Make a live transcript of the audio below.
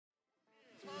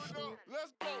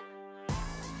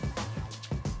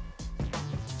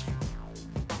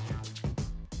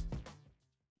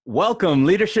Welcome,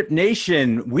 Leadership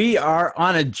Nation. We are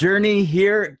on a journey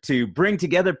here to bring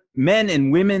together men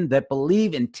and women that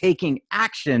believe in taking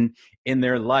action in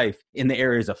their life in the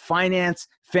areas of finance,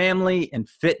 family, and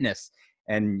fitness.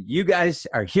 And you guys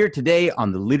are here today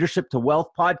on the Leadership to Wealth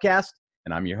podcast,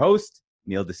 and I'm your host,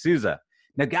 Neil D'Souza.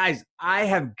 Now, guys, I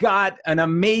have got an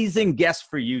amazing guest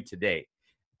for you today.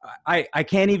 I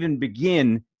can't even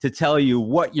begin to tell you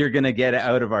what you're going to get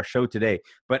out of our show today,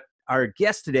 but our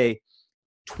guest today,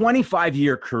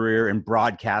 25-year career in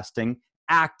broadcasting,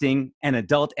 acting, and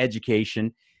adult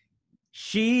education.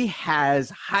 She's a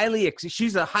highly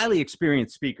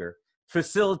experienced speaker,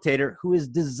 facilitator who has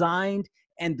designed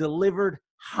and delivered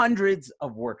hundreds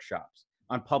of workshops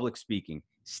on public speaking,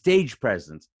 stage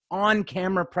presence,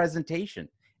 on-camera presentation,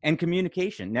 and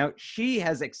communication. Now, she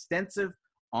has extensive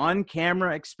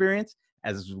on-camera experience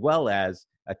as well as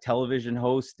a television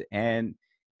host and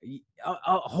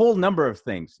a whole number of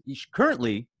things.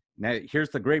 Currently, now here's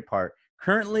the great part,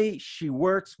 currently she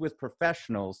works with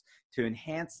professionals to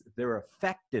enhance their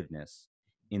effectiveness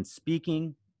in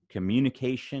speaking,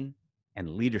 communication, and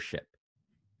leadership.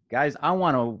 Guys, I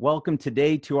want to welcome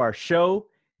today to our show,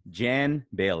 Jan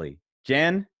Bailey.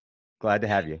 Jan, glad to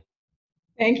have you.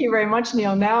 Thank you very much,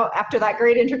 Neil. Now, after that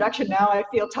great introduction, now I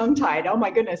feel tongue-tied. Oh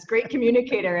my goodness, great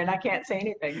communicator, and I can't say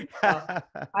anything. So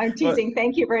I'm teasing.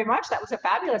 Thank you very much. That was a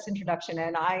fabulous introduction,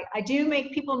 and I do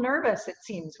make people nervous, it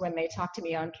seems, when they talk to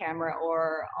me on camera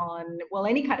or on, well,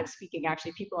 any kind of speaking.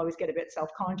 Actually, people always get a bit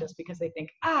self-conscious because they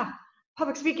think,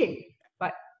 public speaking.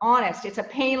 But honest, it's a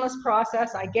painless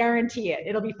process. I guarantee it.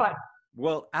 It'll be fun.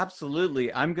 Well,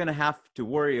 absolutely. I'm going to have to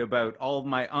worry about all of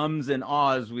my ums and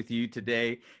ahs with you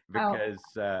today because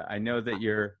I know that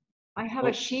you're... I have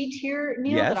a sheet here,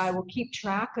 Neil, yes, that I will keep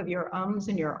track of your ums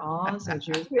and your ahs.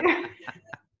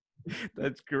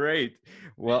 That's great.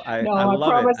 Well, I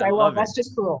promise it. I won't. That's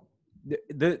just cool.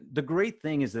 The great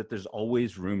thing is that there's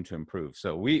always room to improve.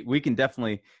 So we can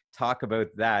definitely talk about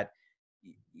that.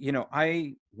 You know,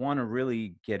 I want to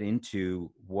really get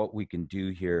into what we can do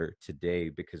here today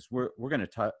because we're going to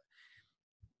talk.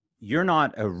 You're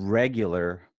not a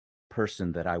regular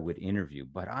person that I would interview,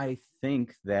 but I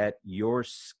think that your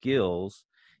skills,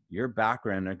 your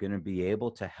background are going to be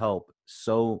able to help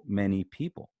so many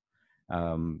people.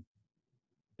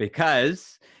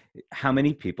 Because how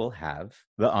many people have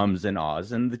the ums and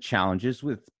ahs and the challenges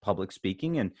with public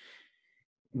speaking? And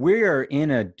we're in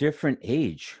a different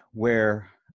age where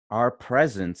our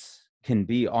presence can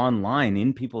be online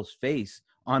in people's face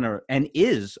on a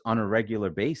regular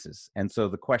basis. And so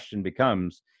the question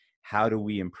becomes, how do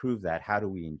we improve that? How do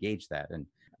we engage that? And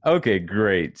okay,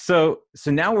 great. So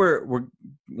now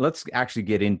let's actually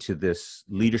get into this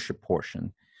leadership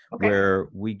portion. Okay. Where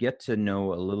we get to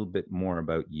know a little bit more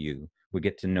about you. We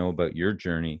get to know about your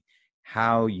journey,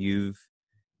 how you've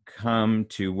come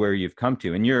to where you've come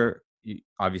to. And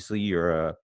obviously you're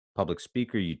a public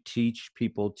speaker. You teach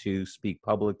people to speak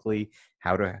publicly,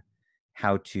 how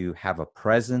to have a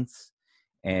presence.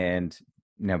 And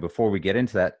now, before we get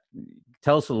into that,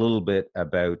 tell us a little bit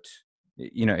about,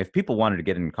 if people wanted to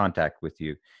get in contact with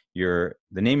you, the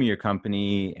name of your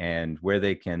company and where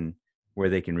they can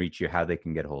reach you, how they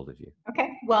can get a hold of you. Okay.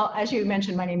 Well, as you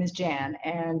mentioned, my name is Jan,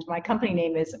 and my company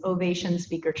name is Ovation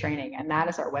Speaker Training, and that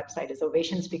is our website, is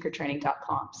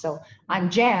ovationspeakertraining.com. So I'm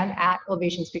Jan at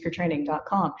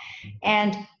ovationspeakertraining.com.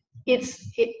 And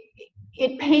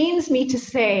it pains me to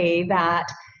say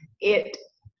that it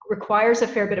requires a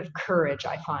fair bit of courage,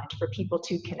 I find, for people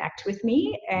to connect with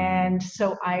me. And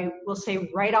so I will say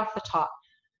right off the top,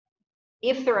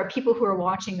 if there are people who are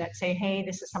watching that say, hey,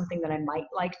 this is something that I might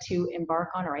like to embark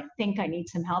on, or I think I need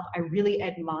some help, I really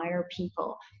admire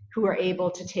people who are able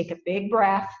to take a big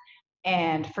breath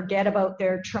and forget about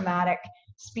their traumatic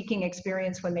speaking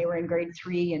experience when they were in grade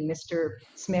 3 in Mr.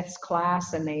 Smith's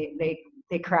class and they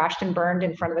crashed and burned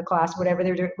in front of the class, whatever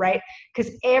they're doing, right?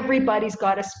 Because everybody's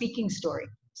got a speaking story.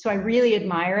 So I really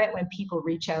admire it when people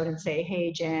reach out and say,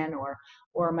 hey, Jan, or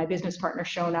my business partner,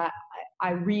 Shona,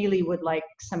 I really would like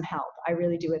some help. I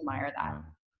really do admire that.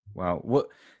 Wow. Well,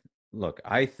 look,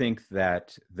 I think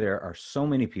that there are so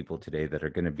many people today that are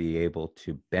going to be able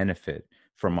to benefit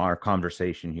from our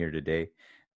conversation here today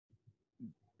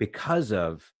because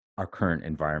of our current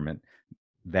environment,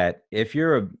 that if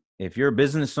you're a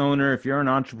business owner, if you're an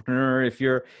entrepreneur, if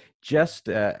you're just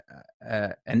an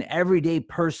everyday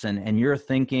person and you're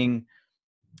thinking,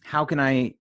 how can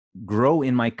I grow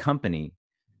in my company?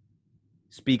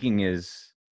 Speaking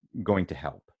is going to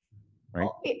help, right?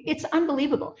 It's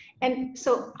unbelievable. And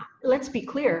so let's be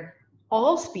clear,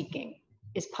 all speaking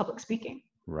is public speaking.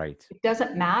 Right. It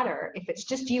doesn't matter if it's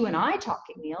just you and I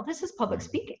talking, Neil. This is public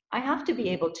speaking. I have to be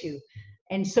able to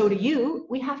And so do you.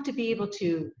 We have to be able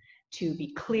to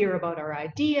be clear about our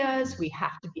ideas. We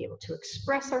have to be able to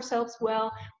express ourselves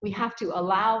well. We have to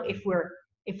allow, if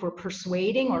we're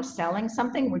persuading or selling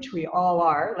something, which we all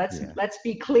are, let's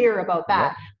be clear about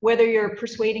that. Whether you're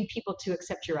persuading people to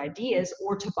accept your ideas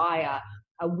or to buy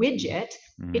a widget,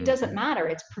 it doesn't matter.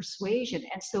 It's persuasion.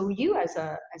 And so you as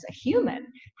a human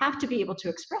have to be able to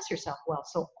express yourself well.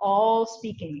 So all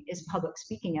speaking is public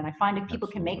speaking. And I find if people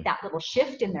can make that little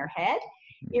shift in their head,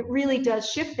 it really does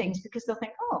shift things, because they'll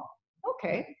think, oh,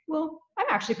 okay, well, I'm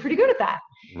actually pretty good at that.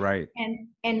 Right.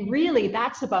 And really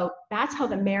that's how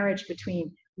the marriage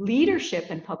between leadership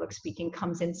and public speaking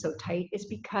comes in so tight, is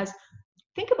because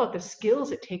think about the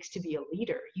skills it takes to be a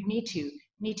leader. You need to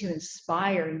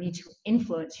inspire, you need to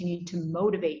influence, you need to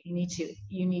motivate, you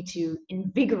need to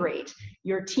invigorate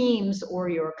your teams or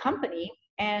your company.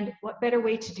 And what better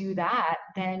way to do that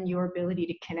than your ability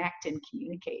to connect and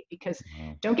communicate? Because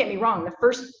don't get me wrong,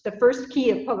 the first key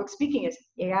of public speaking is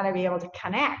you got to be able to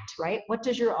connect, right? What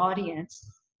does your audience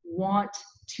want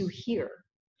to hear?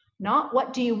 Not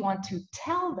what do you want to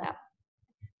tell them,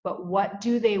 but what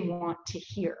do they want to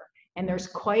hear? And there's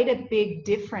quite a big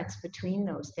difference between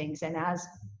those things. And as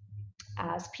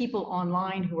people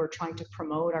online who are trying to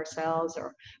promote ourselves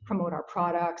or promote our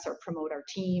products or promote our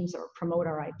teams or promote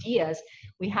our ideas,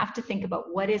 we have to think about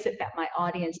what is it that my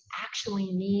audience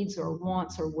actually needs or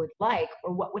wants or would like,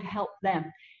 or what would help them,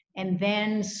 and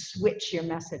then switch your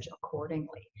message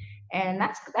accordingly. And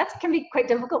that can be quite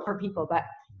difficult for people, but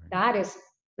that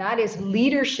is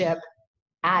leadership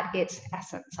at its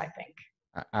essence, I think.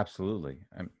 Absolutely.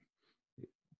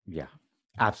 Yeah,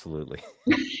 absolutely.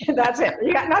 That's it.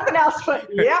 You got nothing else, but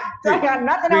I got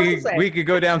nothing else to say. We could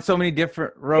go down so many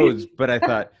different roads, but I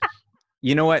thought,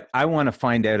 you know what? I want to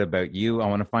find out about you. I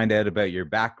want to find out about your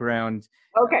background.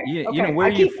 Okay. You know, where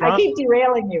are you from? I keep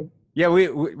derailing you. Yeah,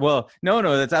 well, no,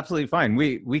 that's absolutely fine.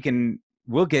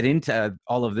 We'll get into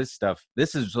all of this stuff.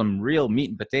 This is some real meat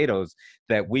and potatoes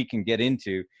that we can get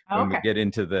into when we get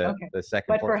into the second.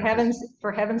 But for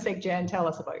heaven's sake, Jen, tell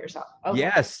us about yourself. Okay.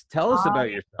 Yes, tell us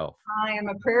about yourself. I am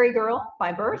a prairie girl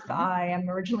by birth. I am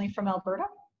originally from Alberta,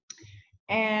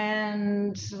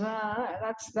 and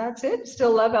that's it.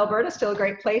 Still love Alberta. Still a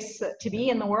great place to be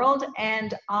in the world.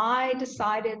 And I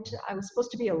decided I was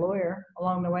supposed to be a lawyer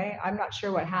along the way. I'm not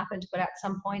sure what happened, but at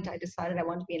some point I decided I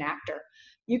wanted to be an actor.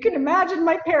 You can imagine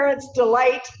my parents'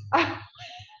 delight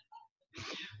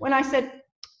when I said,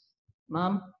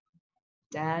 Mom,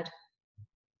 Dad,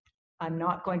 I'm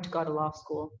not going to go to law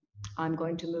school. I'm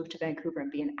going to move to Vancouver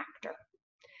and be an actor.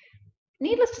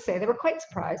 Needless to say, they were quite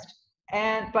surprised.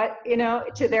 But you know,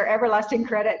 to their everlasting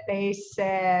credit, they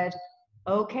said,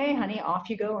 okay, honey, off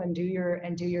you go and do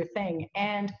your thing.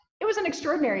 And it was an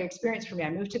extraordinary experience for me.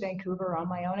 I moved to Vancouver on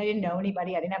my own. I didn't know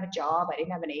anybody. I didn't have a job. I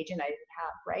didn't have an agent. I didn't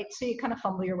have, right? So you kind of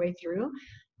fumble your way through.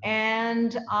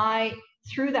 And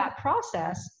through that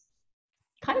process,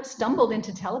 kind of stumbled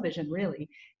into television, really.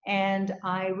 And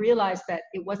I realized that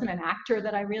it wasn't an actor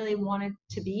that I really wanted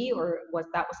to be, or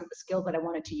that wasn't the skill that I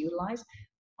wanted to utilize.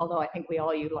 Although I think we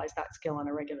all utilize that skill on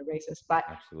a regular basis. But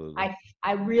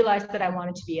I realized that I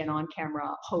wanted to be an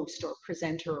on-camera host or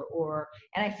presenter,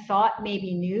 and I thought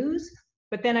maybe news,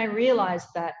 but then I realized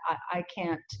that I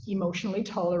can't emotionally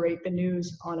tolerate the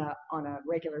news on a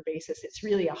regular basis. It's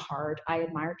really I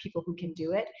admire people who can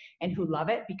do it and who love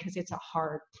it, because it's a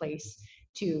hard place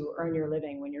to earn your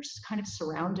living when you're kind of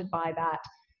surrounded by that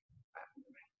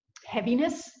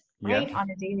heaviness, right, on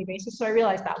a daily basis. So I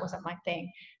realized that wasn't my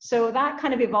thing. So that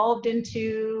kind of evolved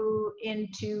into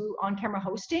on-camera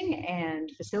hosting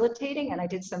and facilitating, and I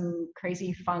did some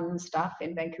crazy fun stuff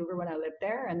in Vancouver when I lived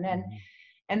there.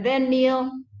 And then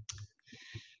Neil,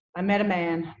 I met a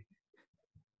man.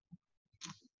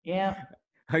 Yeah.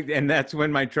 And that's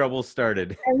when my trouble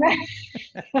started.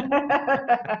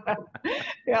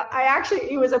 Yeah,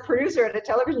 he was a producer at a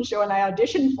television show, and I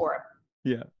auditioned for him.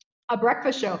 Yeah. A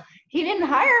breakfast show. He didn't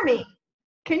hire me.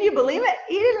 Can you believe it?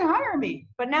 He didn't hire me.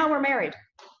 But now we're married.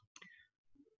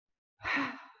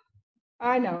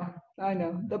 I know.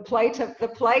 The plight of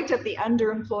the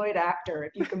underemployed actor,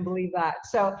 if you can believe that.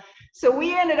 So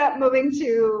we ended up moving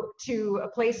to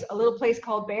a little place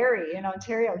called Barrie in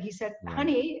Ontario. He said,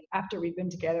 honey, after we've been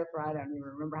together for, I don't even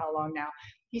remember how long now,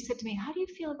 he said to me, how do you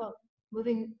feel about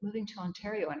moving to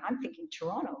Ontario? And I'm thinking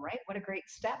Toronto, right? What a great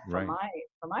step for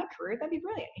my career. That'd be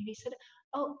brilliant. And he said,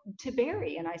 oh, to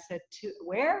Barrie. And I said, to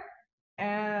where?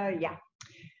 Yeah.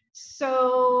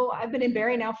 So I've been in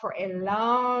Barrie now for a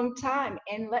long time.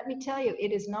 And let me tell you,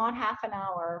 it is not half an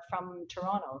hour from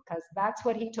Toronto, because that's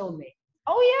what he told me.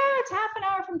 Oh yeah, it's half an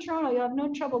hour from Toronto. You'll have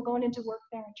no trouble going into work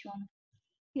there in Toronto.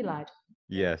 He lied.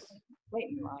 Yes.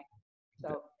 Blatant lie.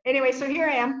 So anyway, so here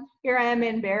I am. Here I am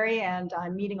in Barrie, and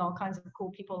I'm meeting all kinds of cool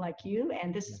people like you.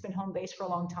 And this has been home base for a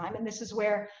long time. And this is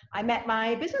where I met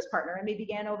my business partner, and we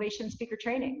began Ovation Speaker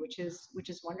Training, which is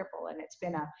wonderful. And it's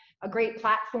been a great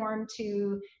platform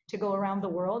to go around the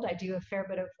world. I do a fair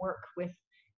bit of work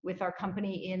with our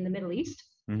company in the Middle East,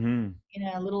 in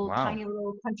a little tiny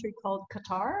little country called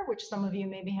Qatar, which some of you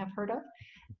maybe have heard of.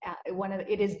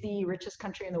 It is the richest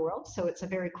country in the world, so it's a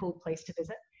very cool place to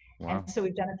visit. And so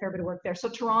we've done a fair bit of work there. So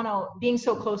Toronto, being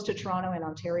so close to Toronto and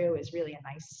Ontario, is really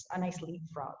a nice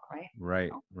leapfrog, right?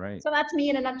 Right, right. So that's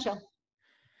me in a nutshell.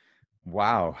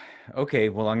 Wow. Okay.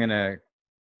 Well, I'm gonna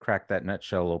crack that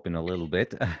nutshell open a little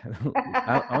bit.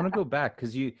 I want to go back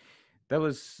because that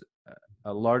was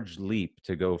a large leap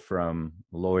to go from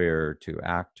lawyer to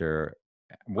actor.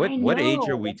 What age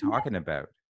are we talking about?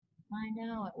 I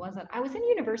know it wasn't. I was in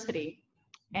university,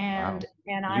 and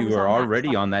I you was were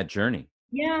already on that journey.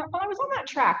 Yeah, well, I was on that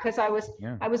track because I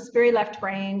was very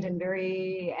left-brained and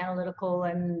very analytical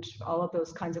and all of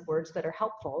those kinds of words that are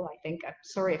helpful. I think. I'm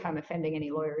sorry if I'm offending any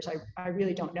lawyers. I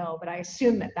really don't know, but I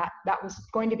assume that was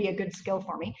going to be a good skill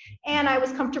for me. And I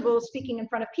was comfortable speaking in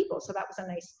front of people, so that was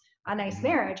a nice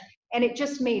marriage. And it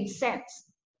just made sense.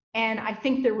 And I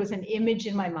think there was an image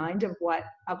in my mind of what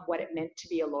it meant to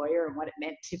be a lawyer and what it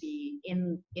meant to be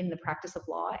in the practice of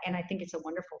law. And I think it's a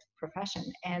wonderful profession.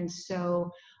 And so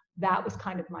that was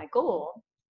kind of my goal.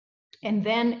 And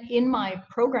then in my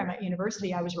program at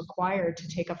university, I was required to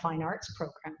take a fine arts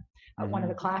program. One of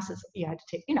the classes you had to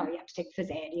take, you have to take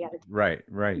phys ed, you had to take,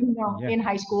 right. In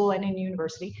high school and in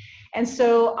university. And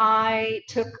so I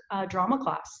took a drama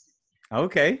class.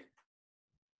 Okay.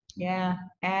 Yeah.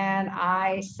 And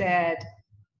I said,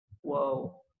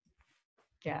 whoa.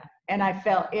 Yeah. And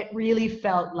it really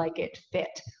felt like it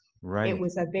fit. Right. It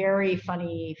was a very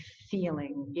funny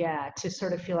feeling. Yeah. To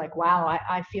sort of feel like, wow,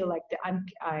 I feel like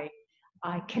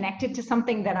I connected to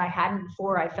something that I hadn't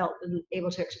before. I felt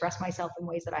able to express myself in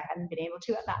ways that I hadn't been able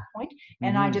to at that point.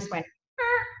 And I just went,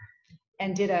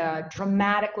 and did a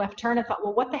dramatic left turn and thought,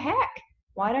 well, what the heck?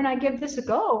 Why don't I give this a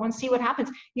go and see what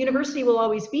happens? University will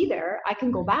always be there. I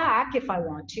can go back if I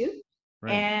want to.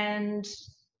 Right. And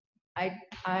I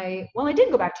did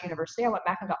go back to university. I went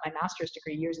back and got my master's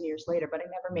degree years and years later, but I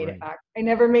never made it back. I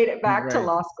never made it back to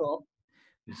law school.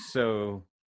 So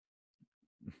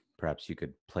perhaps you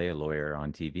could play a lawyer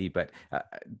on TV, but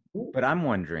I'm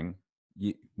wondering,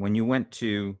 when you went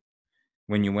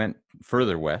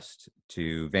further west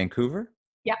to Vancouver.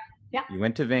 Yeah. You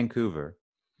went to Vancouver,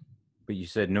 but you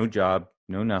said no job,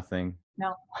 no nothing.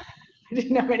 No, I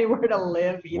didn't have anywhere to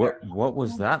live either. What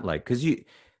was that like? Because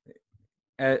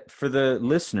for the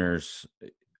listeners,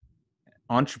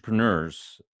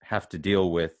 entrepreneurs have to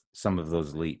deal with some of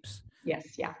those leaps.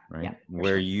 Yes, yeah. Right? Yeah,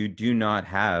 where you do not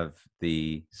have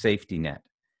the safety net.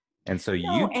 And so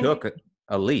you took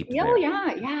a leap. Oh,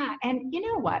 yeah. And you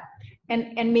know what?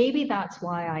 And maybe that's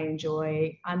why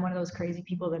I'm one of those crazy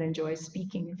people that enjoys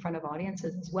speaking in front of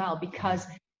audiences as well, because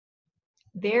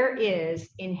there is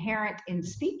inherent in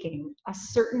speaking a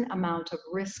certain amount of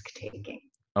risk taking.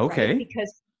 Okay. Right?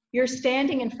 Because you're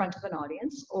standing in front of an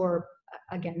audience, or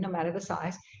again, no matter the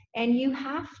size, and you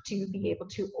have to be able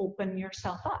to open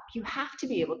yourself up. You have to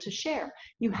be able to share.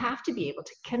 You have to be able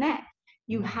to connect.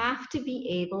 You have to be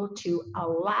able to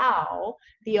allow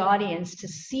the audience to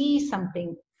see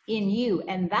something in you.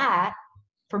 And that,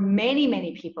 for many,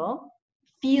 many people,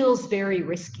 feels very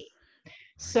risky.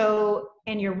 So,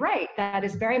 and you're right, that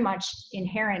is very much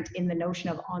inherent in the notion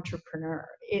of entrepreneur.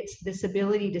 It's this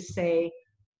ability to say,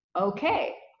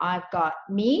 okay, I've got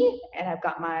me and I've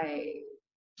got my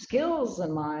skills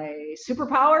and my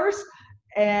superpowers,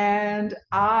 and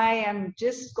I am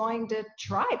just going to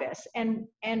try this. And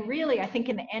really, I think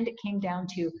in the end, it came down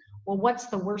to, well, what's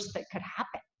the worst that could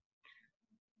happen?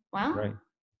 Well,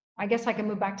 I guess I can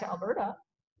move back to Alberta,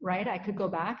 right? I could go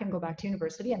back to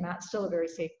university, and that's still a very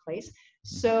safe place.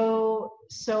 So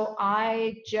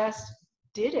I just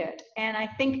did it. And I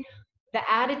think the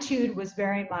attitude was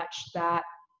very much that,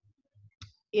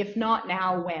 if not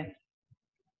now, when?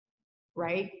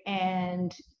 Right?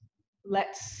 And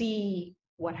let's see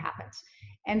what happens.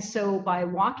 And so by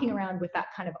walking around with that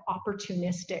kind of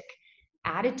opportunistic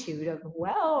attitude of,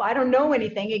 well, I don't know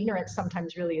anything. Ignorance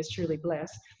sometimes really is truly bliss.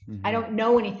 Mm-hmm. I don't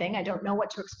know anything. I don't know what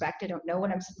to expect. I don't know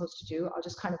what I'm supposed to do. I'll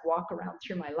just kind of walk around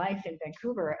through my life in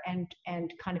Vancouver and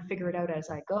kind of figure it out as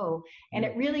I go. And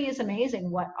it really is amazing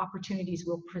what opportunities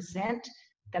will present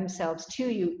themselves to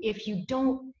you if you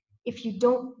don't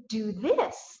do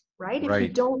this, right? If you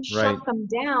don't shut them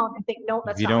down and think, no,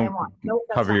 that's not what I want. No,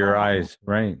 that's cover your eyes,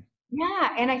 right?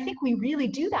 Yeah, and I think we really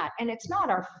do that. And it's not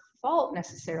our fault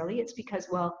necessarily. It's because,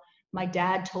 well, my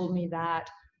dad told me that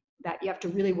you have to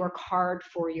really work hard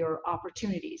for your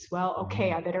opportunities. Well,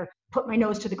 okay, I better put my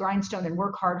nose to the grindstone and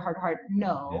work hard, hard, hard.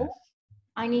 No, Yes.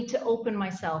 I need to open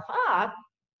myself up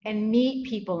and meet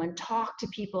people and talk to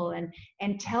people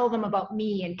and tell them about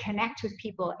me and connect with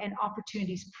people, and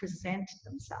opportunities present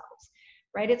themselves,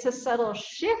 right? It's a subtle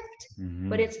shift,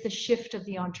 but it's the shift of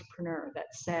the entrepreneur that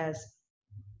says,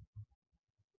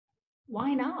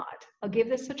 why not? I'll give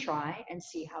this a try and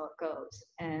see how it goes.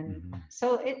 And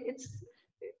so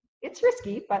it's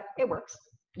risky, but it works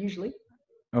usually.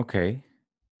 Okay.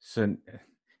 So,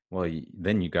 well,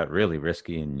 then you got really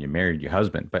risky and you married your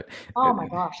husband. But Oh my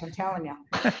gosh, I'm telling you.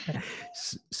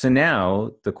 so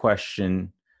now the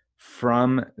question,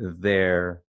 from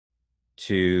there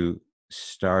to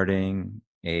starting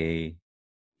a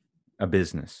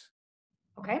business,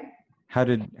 Okay. how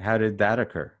did that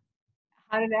occur?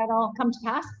 How did that all come to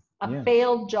pass? A Yeah.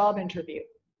 failed job interview.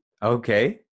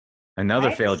 Okay. Another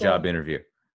Right? failed So, job interview.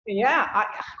 yeah.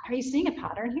 Are you seeing a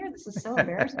pattern here? This is so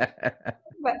embarrassing.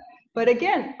 But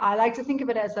again, I like to think of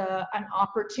it as an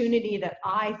opportunity that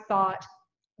I thought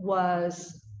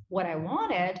was what I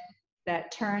wanted,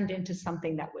 that turned into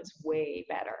something that was way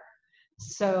better.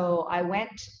 So I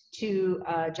went to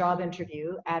a job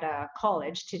interview at a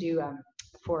college to do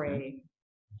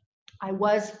I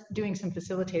was doing some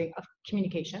facilitating of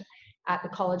communication at the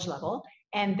college level.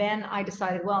 And then I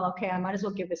decided, well, okay, I might as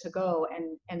well give this a go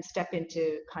and step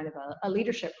into kind of a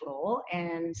leadership role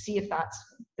and see if that's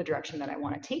the direction that I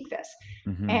want to take this.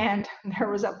 And there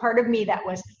was a part of me that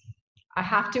was, I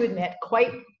have to admit,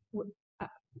 quite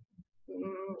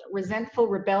resentful,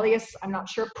 rebellious, I'm not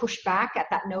sure, pushed back at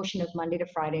that notion of Monday to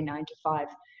Friday, 9 to 5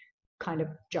 kind of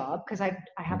job, because I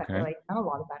haven't really done a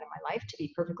lot of that in my life, to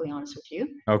be perfectly honest with you.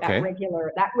 Okay.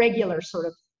 That regular sort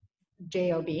of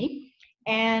job.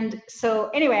 And so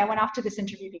anyway, I went off to this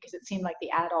interview because it seemed like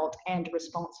the adult and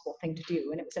responsible thing to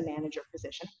do, and it was a manager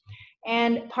position.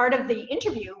 And part of the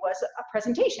interview was a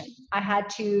presentation. I had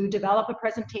to develop a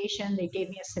presentation. They gave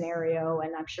me a scenario,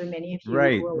 and I'm sure many of you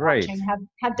who are watching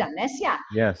have done this. Yeah.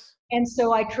 Yes. And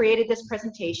so I created this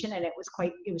presentation, and it was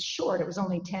short. It was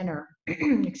only 10 or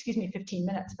 15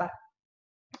 minutes,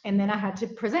 and then I had to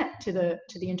present to the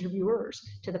interviewers,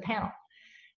 to the panel.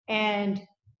 And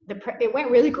it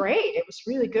went really great. It was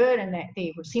really good, and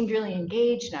they seemed really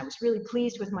engaged, and I was really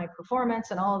pleased with my performance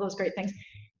and all of those great things.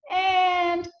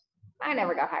 And I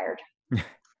never got hired.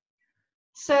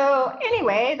 So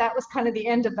anyway, that was kind of the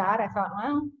end of that. I thought,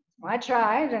 well, I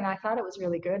tried, and I thought it was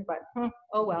really good, but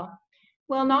oh well.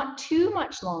 Well, not too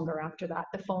much longer after that,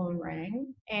 the phone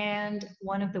rang, and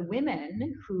one of the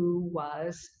women who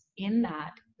was in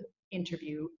that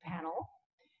interview panel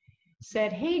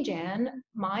said, "Hey, Jan,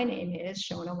 my name is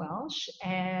Shona Welsh,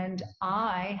 and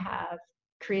I have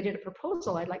created a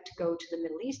proposal. I'd like to go to the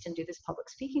Middle East and do this public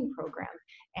speaking program.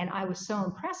 And I was so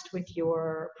impressed with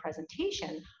your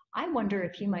presentation. I wonder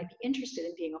if you might be interested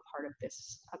in being a part of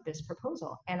this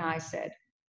proposal." And I said,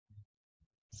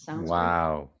 "Sounds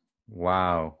great."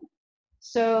 Wow.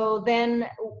 So then,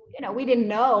 we didn't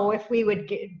know if we would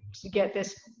get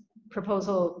this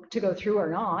proposal to go through or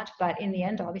not, but in the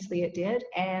end, obviously it did.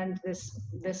 And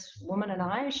this woman and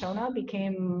I, Shona,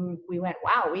 we went,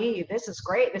 wow, this is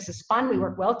great. This is fun. We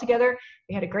work well together.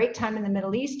 We had a great time in the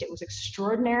Middle East. It was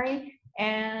extraordinary.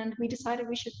 And we decided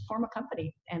we should form a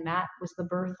company. And that was the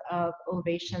birth of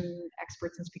Ovation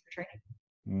Experts in Speaker Training.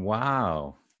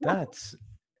 Wow.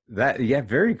 Yeah,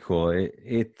 very cool.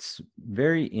 It's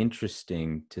very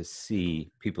interesting to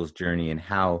see people's journey and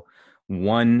how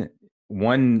one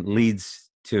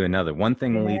leads to another. One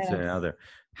thing leads to another.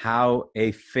 How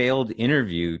a failed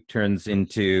interview turns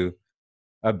into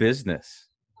a business.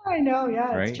 I know,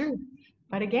 yeah, right? It's true.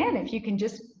 But again, if you can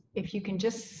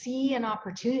just see an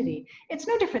opportunity, it's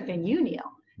no different than you, Neil.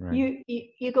 Right.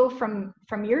 You go from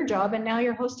your job, and now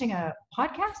you're hosting a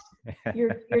podcast.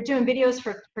 You're doing videos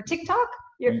for TikTok.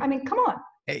 I mean, come on.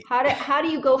 Hey. How do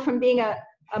you go from being a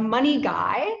money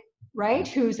guy,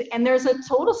 right? And there's a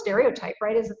total stereotype,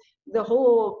 right? Is the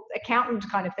whole accountant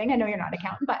kind of thing. I know you're not an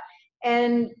accountant,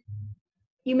 and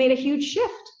you made a huge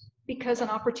shift because an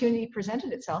opportunity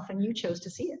presented itself and you chose to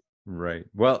see it. Right.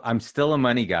 Well, I'm still a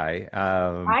money guy.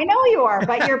 I know you are,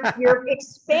 but you're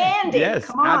expanding. Yes,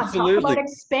 come on, absolutely. Talk about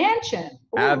expansion.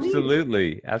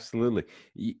 Absolutely.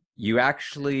 You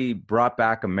actually brought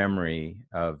back a memory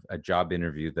of a job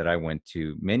interview that I went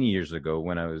to many years ago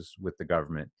when I was with the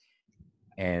government.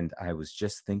 And I was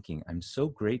just thinking, I'm so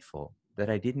grateful that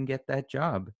I didn't get that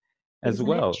job as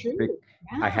well. Isn't it true?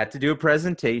 I had to do a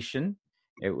presentation.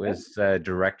 It was a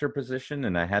director position,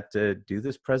 and I had to do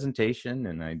this presentation,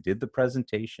 and I did the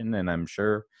presentation, and I'm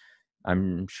sure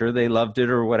I'm sure they loved it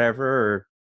or whatever,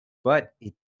 but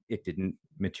it didn't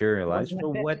It materialize wasn't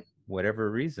a for fit.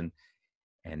 whatever reason.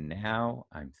 And now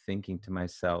I'm thinking to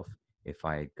myself, if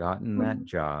I had gotten that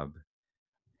job,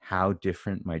 how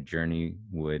different my journey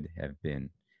would have been.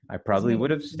 I Isn't probably it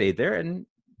would have amazing? stayed there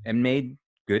and made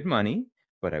good money,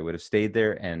 but I would have stayed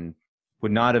there and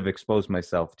would not have exposed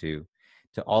myself to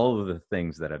all of the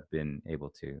things that I've been able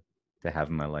to have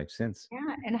in my life since.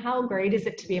 Yeah, and how great is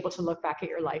it to be able to look back at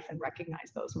your life and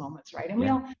recognize those moments, right? And we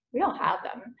Yeah, all we all have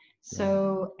them. yeah,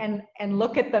 So and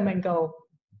look at them and go,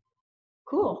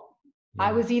 cool. I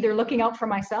yeah, was either looking out for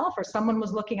myself or someone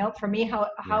was looking out for me. yeah,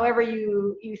 However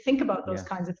you think about those yeah,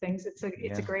 kinds of things, it's a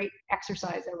yeah. great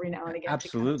exercise every now and again to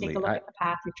kind of take Absolutely. a look at the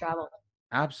path you've traveled.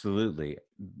 Absolutely.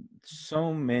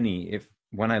 So many, if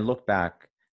when I look back,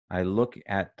 I look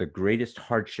at the greatest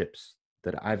hardships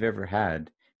that I've ever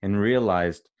had and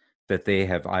realized that they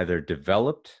have either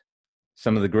developed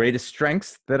some of the greatest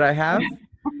strengths that I have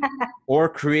or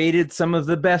created some of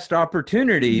the best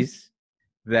opportunities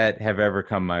that have ever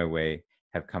come my way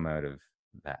have come out of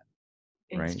that,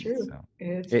 It's right? true. So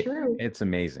It's true. it's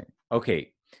amazing.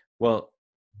 Okay. Well,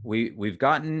 we've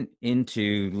gotten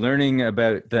into learning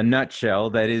about the nutshell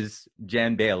that is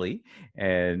Jan Bailey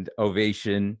and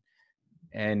Ovation,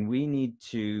 and we need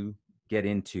to get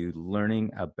into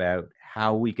learning about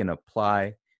how we can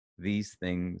apply these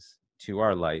things to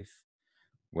our life,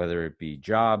 whether it be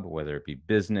job, whether it be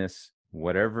business,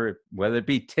 whether it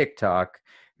be TikTok.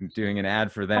 I'm doing an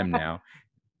ad for them now.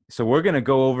 So we're going to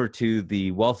go over to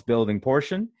the wealth building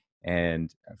portion.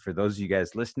 And for those of you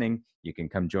guys listening, you can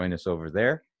come join us over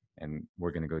there and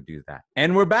we're going to go do that.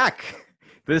 And we're back.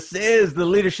 This is the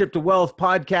Leadership to Wealth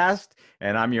podcast.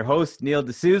 And I'm your host, Neil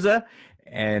D'Souza.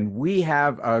 And we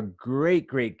have a great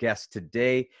guest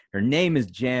today. Her name is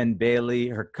Jan Bailey.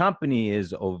 Her company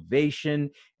is Ovation.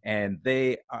 And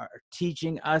they are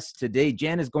teaching us today.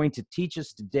 Jan is going to teach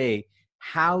us today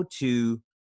how to,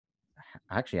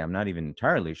 actually, I'm not even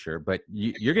entirely sure, but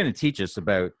you're going to teach us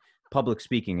about public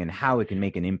speaking and how it can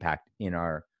make an impact in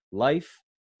our life,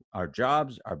 our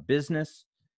jobs, our business,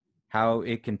 how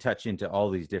it can touch into all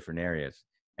these different areas.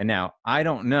 And now I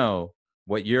don't know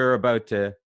what you're about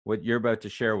to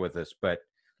share with us, but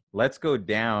let's go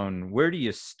down. Where do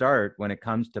you start when it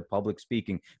comes to public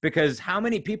speaking? Because how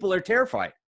many people are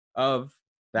terrified of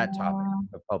that topic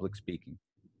of public speaking?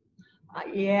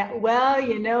 Yeah, well,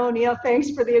 Neil,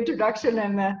 thanks for the introduction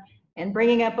and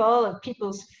bringing up all of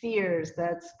people's fears.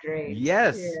 That's great.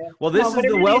 Yes. Yeah. Well, No, this but is it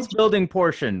the really is wealth true. building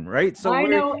portion, right? So I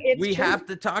know it's we true. have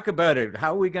to talk about it.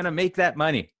 How are we going to make that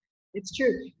money? It's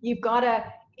true. You've got to,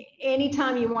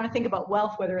 anytime you want to think about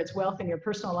wealth, whether it's wealth in your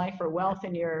personal life or wealth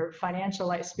in your financial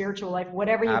life, spiritual life,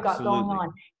 whatever you've got going Absolutely.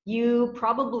 on, you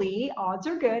probably, odds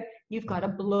are good, you've got to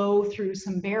blow through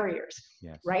some barriers,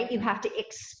 Yes. right? You have to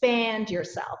expand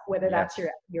yourself, whether that's Yes.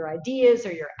 your ideas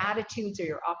or your attitudes or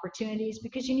your opportunities,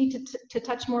 because you need to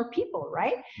touch more people,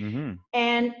 right? Mm-hmm.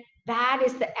 And that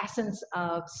is the essence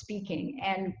of speaking.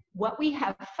 And what we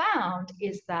have found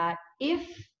is that if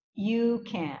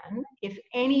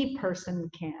any person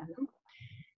can,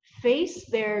 face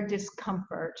their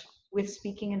discomfort with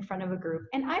speaking in front of a group,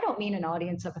 and I don't mean an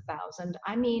audience of 1,000,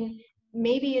 I mean,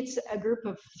 maybe it's a group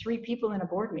of 3 people in a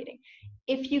board meeting.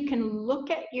 If you can look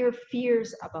at your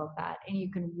fears about that and you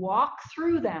can walk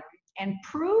through them and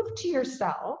prove to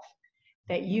yourself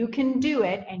that you can do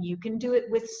it, and you can do it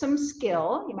with some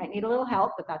skill, you might need a little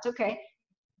help, but that's okay.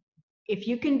 If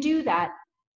you can do that,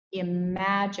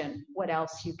 imagine what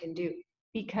else you can do,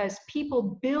 because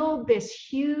people build this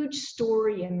huge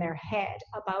story in their head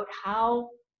about how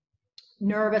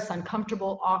nervous,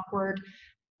 uncomfortable, awkward,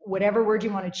 whatever word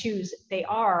you want to choose, they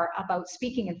are about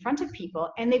speaking in front of people.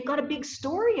 And they've got a big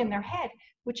story in their head,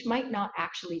 which might not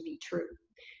actually be true.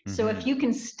 So Mm-hmm. if you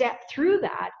can step through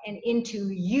that and into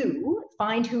you,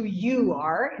 find who you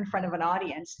are in front of an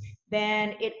audience,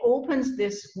 then it opens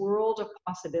this world of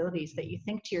possibilities that you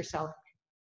think to yourself,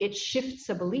 it shifts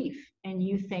a belief, and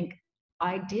you think,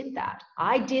 I did that.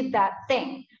 I did that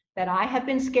thing that I have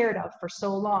been scared of for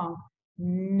so long.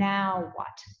 Now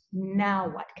what? Now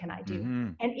what can I do? Mm-hmm.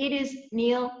 And it is,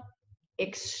 Neil,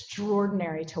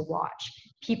 extraordinary to watch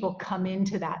people come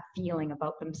into that feeling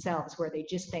about themselves where they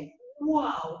just think,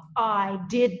 whoa, I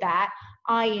did that.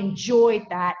 I enjoyed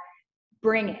that.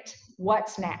 Bring it.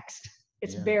 What's next?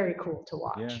 It's Yeah. very cool to Yeah.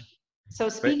 watch. So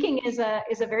But speaking is a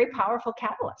very powerful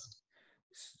catalyst.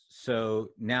 so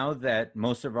now that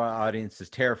most of our audience is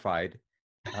terrified,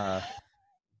 uh,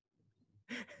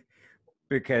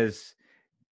 because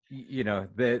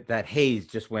that haze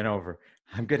just went over.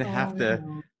 I'm gonna Oh have to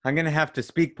no. I'm gonna have to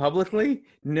speak publicly.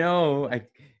 No,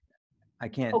 I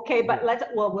can't Okay, do but it.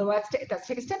 let's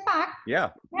take a step back.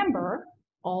 Yeah. Remember,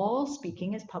 all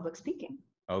speaking is public speaking.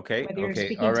 Okay. Whether you're Okay.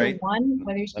 speaking All to right.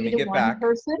 whether you're Let speaking me to get one back.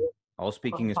 person All or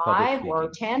speaking is public 5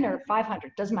 or speaking. 10 or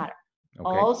 500, doesn't matter. Okay.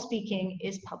 All speaking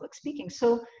is public speaking.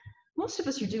 So most of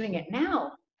us are doing it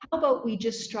now. How about we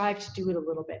just strive to do it a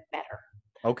little bit better?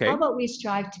 How Okay. about we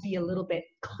strive to be a little bit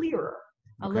clearer,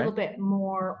 a little Okay. bit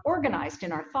more organized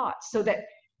in our thoughts so that,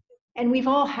 and we've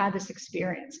all had this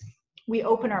experience. We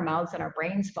open our mouths and our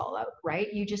brains fall out,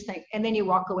 right? You just think, and then you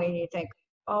walk away and you think,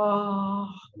 oh,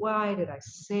 why did I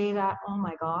say that? Oh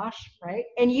my gosh, right?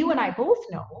 And you and I both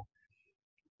know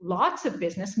lots of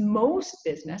business, most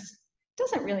business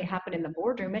doesn't really happen in the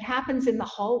boardroom. It happens in the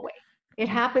hallway. It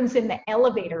happens in the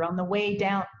elevator on the way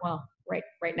down. Well,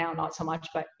 right now, not so much,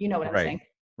 but you know what I'm Right. saying.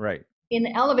 Right. In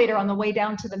the elevator on the way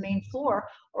down to the main floor,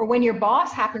 or when your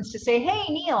boss happens to say, hey,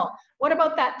 Neil, what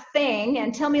about that thing?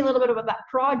 And tell me a little bit about that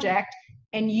project.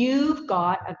 And you've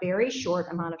got a very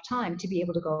short amount of time to be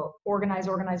able to go organize,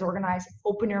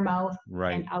 open your mouth, and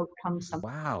Right. out comes something.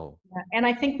 Wow. And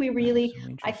I think we That is really,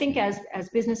 so I think interesting. as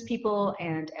business people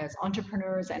and as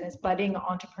entrepreneurs and as budding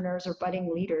entrepreneurs or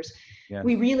budding leaders, Yes.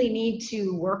 we really need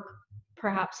to work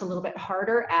perhaps a little bit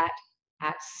harder at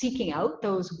seeking out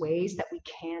those ways that we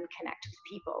can connect with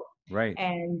people, Right.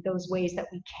 and those ways that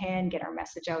we can get our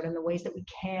message out, and the ways that we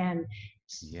can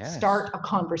Yes. start a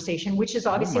conversation, which is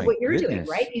Oh obviously my what you're doing,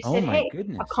 right? goodness. You Oh said, my hey, a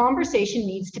goodness. conversation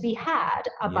needs to be had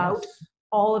about Yes.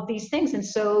 all of these things. And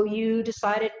so you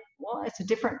decided, well, it's a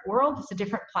different world, it's a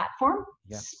different platform,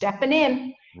 Yeah. stepping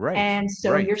in. Right. And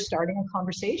so Right. you're starting a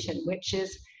conversation, which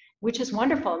is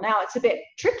wonderful. Now it's a bit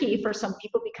tricky for some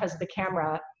people because the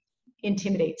camera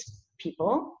intimidates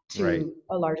people Right. to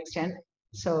a large extent.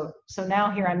 So now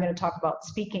here I'm going to talk about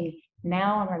speaking.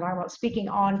 Now I'm going to talk about speaking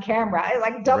on camera. I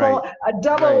like Right. a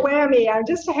double Right. whammy. I'm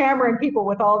just hammering people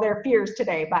with all their fears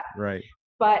today, Right.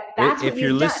 but that's what If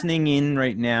you're you've done. listening in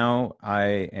right now,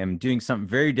 I am doing something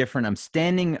very different. I'm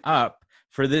standing up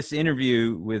for this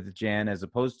interview with Jan as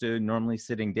opposed to normally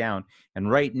sitting down. And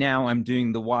right now I'm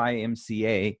doing the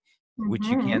YMCA, which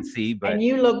you Mm-hmm. can't see, but And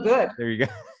you look good. there you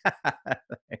go.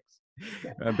 Thanks.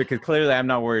 Because clearly I'm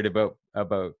not worried about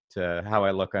how I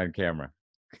look on camera.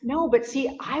 No, but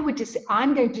see, I'm going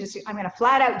to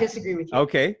flat out disagree with you,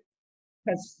 Okay.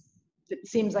 because it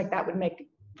seems like that would make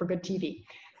for good TV.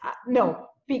 No,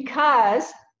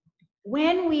 because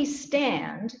when we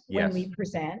stand, when we Yes.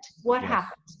 present, what Yes.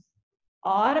 happens?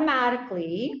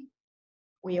 Automatically,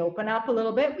 we open up a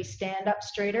little bit, we stand up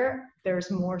straighter, there's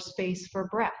more space for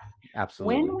breath.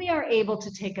 Absolutely. When we are able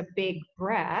to take a big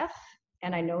breath,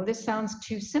 and I know this sounds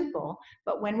too simple,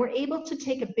 but when we're able to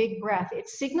take a big breath, it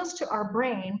signals to our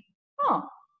brain, oh,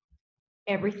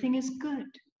 everything is good.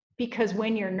 Because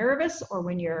when you're nervous or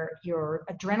when your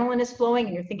adrenaline is flowing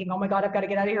and you're thinking, oh my God, I've got to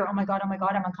get out of here. Oh my God,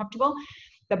 I'm uncomfortable.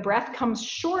 The breath comes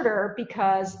shorter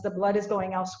because the blood is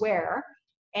going elsewhere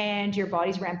and your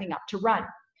body's ramping up to run.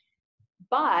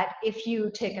 But if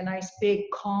you take a nice big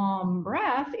calm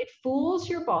breath, it fools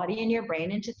your body and your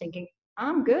brain into thinking,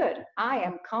 I'm good. I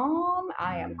am calm,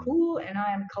 I am cool, and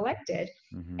I am collected.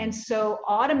 Mm-hmm. And so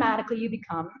automatically you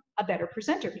become a better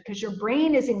presenter because your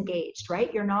brain is engaged,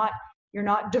 right? You're not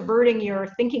diverting your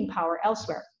thinking power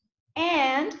elsewhere.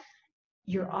 And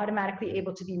you're automatically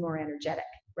able to be more energetic,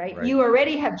 right? Right. You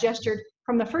already have gestured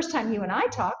from the first time you and I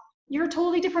talked, you're a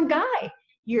totally different guy.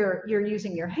 You're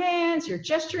using your hands, you're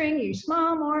gesturing, you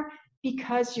smile more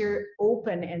because you're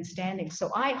open and standing.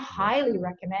 So I highly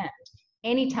recommend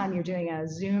anytime you're doing a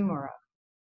Zoom or a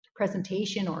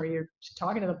presentation or you're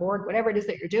talking to the board, whatever it is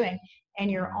that you're doing, and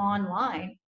you're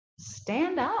online,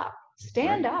 stand up.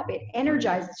 Stand up. It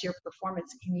energizes your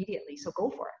performance immediately. So go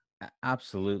for it.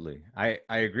 Absolutely. I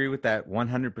agree with that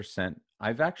 100%.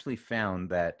 I've actually found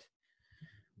that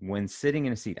when sitting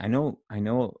in a seat, I know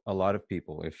a lot of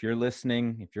people, if you're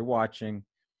listening, if you're watching,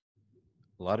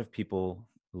 a lot of people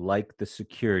like the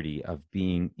security of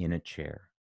being in a chair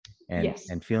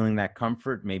and feeling that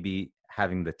comfort, maybe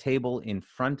having the table in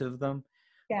front of them.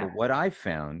 Yeah. But what I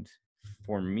found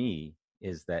for me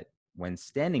is that when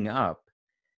standing up,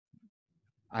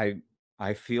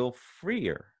 I feel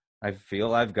freer. I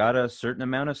feel I've got a certain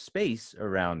amount of space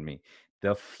around me.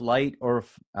 The flight or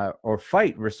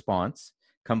fight response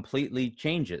completely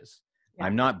changes. Yeah.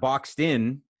 I'm not boxed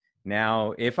in.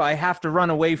 Now, if I have to run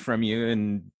away from you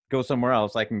and go somewhere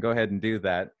else, I can go ahead and do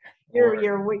that.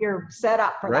 You're set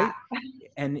up for right? that.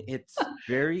 And it's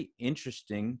very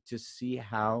interesting to see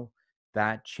how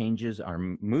that changes our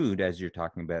mood, as you're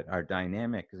talking about our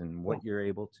dynamics and what you're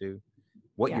able to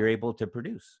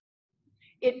produce.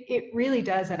 It really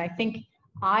does. And I think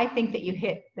I think that you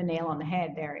hit the nail on the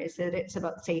head there, is that it's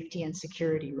about safety and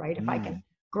security, right? If I can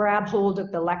grab hold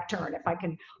of the lectern, if I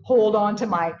can hold on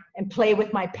to and play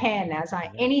with my pen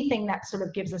anything that sort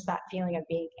of gives us that feeling of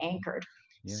being anchored.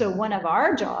 Yeah. So one of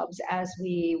our jobs as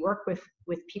we work with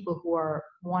people who are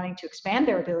wanting to expand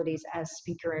their abilities as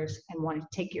speakers and wanting to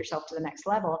take yourself to the next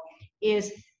level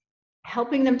is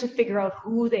helping them to figure out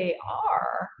who they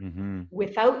are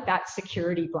without that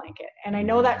security blanket. And I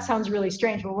know that sounds really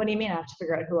strange, but what do you mean I have to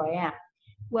figure out who I am?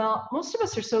 Well, most of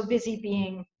us are so busy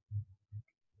being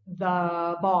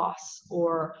the boss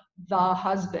or the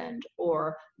husband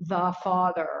or the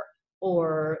father,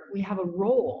 or we have a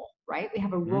role, right? We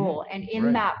have a role. And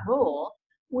in that role,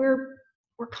 we're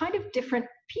kind of different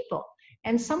people.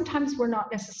 And sometimes we're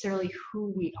not necessarily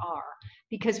who we are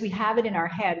because we have it in our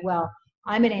head, well,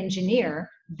 I'm an engineer,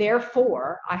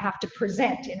 therefore I have to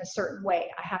present in a certain way.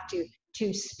 I have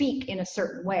to speak in a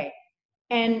certain way.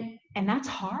 And that's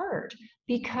hard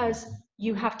because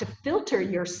you have to filter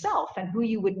yourself and who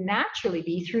you would naturally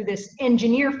be through this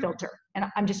engineer filter. And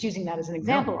I'm just using that as an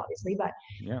example, obviously, but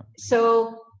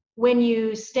so when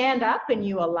you stand up and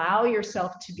you allow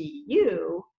yourself to be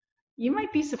you, you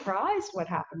might be surprised what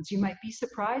happens. You might be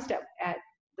surprised at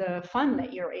the fun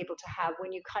that you're able to have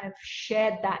when you kind of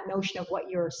shed that notion of what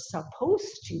you're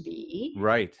supposed to be.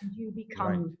 Right. And you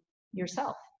become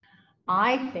yourself.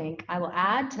 I think I will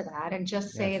add to that and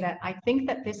just say that I think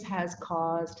that this has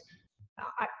caused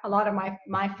a lot of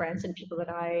my friends and people that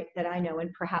I know,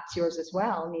 and perhaps yours as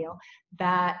well, Neil,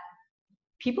 that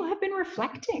people have been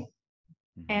reflecting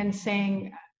and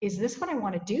saying, is this what I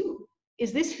want to do?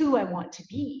 Is this who I want to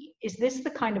be? Is this the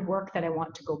kind of work that I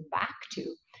want to go back to?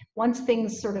 Once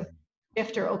things sort of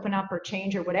shift or open up or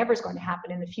change or whatever's going to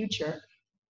happen in the future,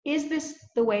 is this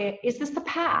the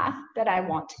path that I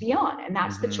want to be on? And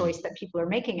that's the choice that people are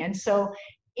making. And so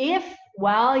if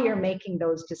while you're making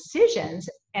those decisions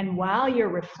and while you're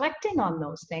reflecting on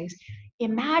those things,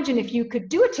 imagine if you could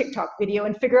do a TikTok video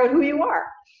and figure out who you are.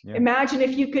 Imagine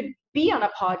if you could be on a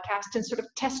podcast and sort of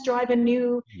test drive a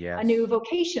new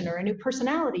vocation or a new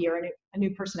personality or a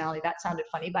new personality. That sounded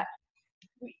funny, but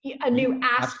a new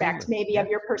aspect maybe of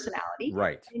your personality.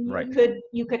 Right. And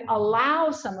you could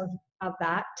allow some of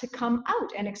that to come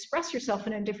out and express yourself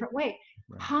in a different way.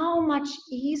 How much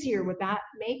easier would that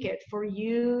make it for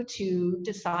you to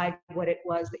decide what it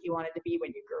was that you wanted to be when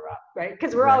you grew up, right?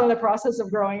 Because we're all in the process of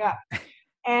growing up.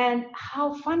 And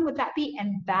how fun would that be?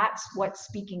 And that's what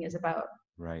speaking is about.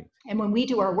 Right. And when we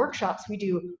do our workshops, we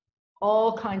do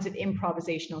all kinds of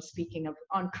improvisational speaking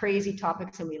on crazy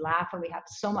topics, and we laugh and we have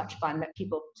so much fun that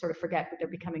people sort of forget that they're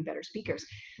becoming better speakers.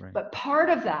 But part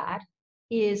of that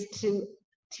is to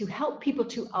help people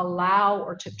to allow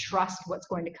or to trust what's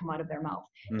going to come out of their mouth,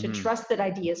 to trust that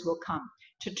ideas will come,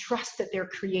 to trust that they're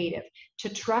creative, to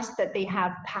trust that they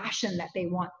have passion that they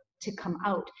want to come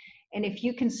out. And if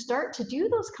you can start to do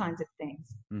those kinds of things,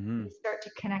 you start to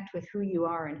connect with who you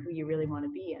are and who you really want to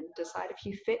be and decide if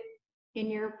you fit in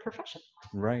your profession.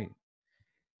 Right.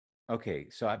 Okay.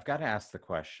 So I've got to ask the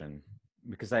question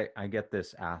because I get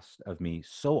this asked of me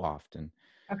so often.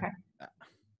 Okay.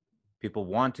 People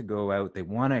want to go out, they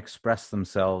want to express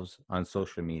themselves on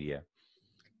social media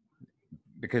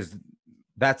because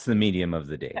that's the medium of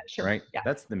the day, right? Yeah.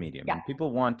 That's the medium. And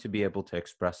people want to be able to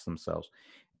express themselves.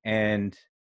 And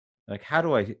like, how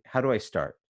do I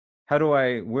start?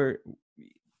 They're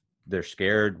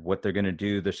scared what they're going to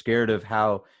do. They're scared of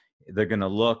how they're going to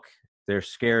look. They're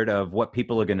scared of what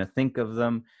people are going to think of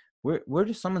them. Where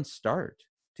does someone start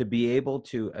to be able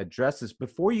to address this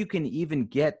before you can even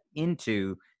get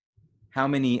into how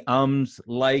many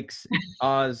likes,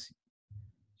 ahs?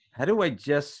 How do I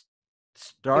just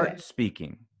start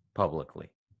speaking publicly?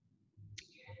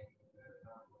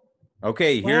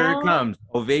 Okay, here it comes.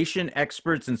 Ovation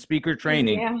experts and speaker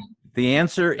training. Yeah. The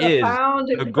answer is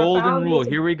the golden rule.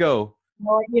 Here we go.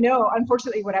 Well,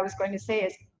 unfortunately, what I was going to say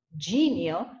is, gee,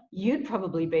 Neil, you'd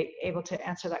probably be able to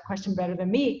answer that question better than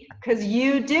me because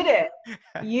you did it.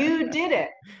 You did it.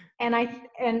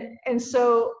 And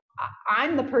so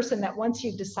I'm the person that once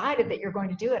you've decided that you're going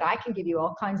to do it, I can give you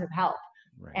all kinds of help.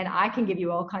 Right. And I can give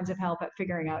you all kinds of help at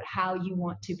figuring out how you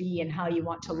want to be and how you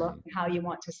want to look and how you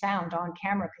want to sound on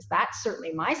camera, because that's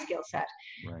certainly my skill set.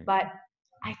 Right. But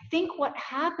I think what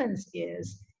happens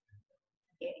is,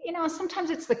 sometimes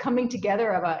it's the coming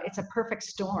together of it's a perfect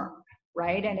storm,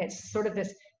 right? And it's sort of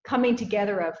this coming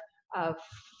together of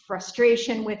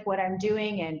frustration with what I'm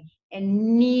doing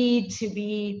and need to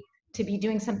be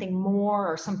doing something more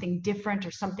or something different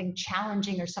or something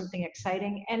challenging or something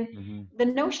exciting. And the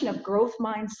notion of growth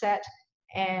mindset,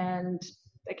 and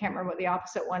I can't remember what the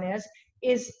opposite one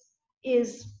is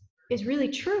is really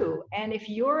true. And if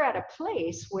you're at a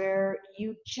place where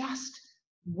you just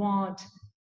want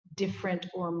different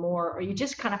or more, or you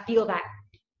just kind of feel that,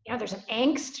 there's an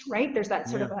angst, right? There's that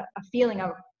sort Yeah. of a feeling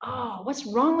of, oh, what's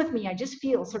wrong with me? I just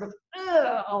feel sort of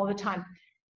all the time.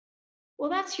 Well,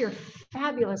 that's your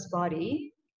fabulous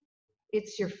body.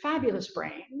 It's your fabulous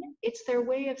brain. It's their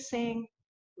way of saying,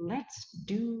 let's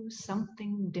do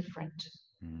something different.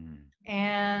 Mm.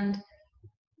 And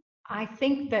I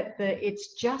think that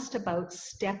it's just about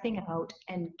stepping out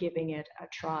and giving it a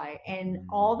try. And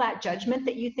all that judgment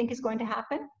that you think is going to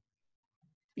happen,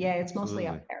 yeah, it's mostly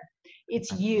Absolutely. up there.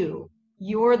 It's Absolutely. you.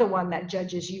 You're the one that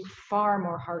judges you far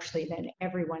more harshly than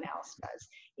everyone else does.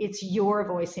 It's your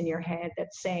voice in your head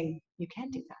that's saying, you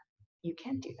can't do that. You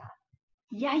can't do that.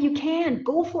 Yeah, you can.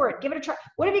 Go for it. Give it a try.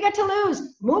 What have you got to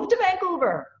lose? Move to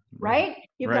Vancouver, Right. right?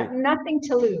 You've Right. got nothing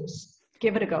to lose.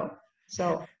 Give it a go.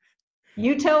 So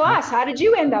you tell us, how did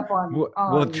you end up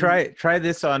Well, try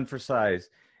this on for size.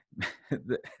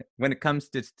 When it comes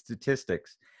to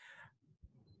statistics,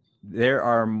 there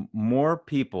are more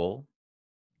people,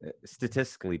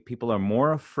 statistically, people are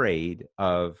more afraid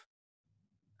of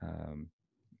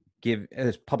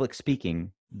public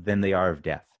speaking than they are of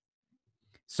death.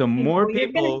 So I know more you're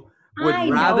gonna, people would I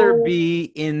rather know,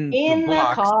 be in the in the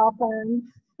box.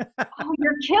 coffin. Oh,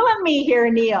 you're killing me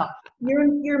here, Neil.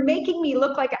 You're making me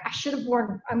look like I should have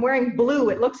worn. I'm wearing blue.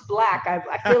 It looks black.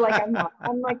 I feel like I'm not.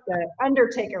 I'm like the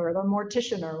Undertaker or the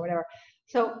Mortician or whatever.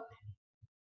 So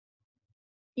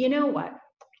you know what?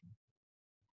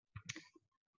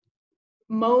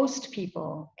 Most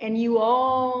people, and you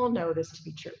all know this to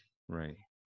be true, Right.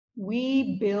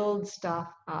 we build stuff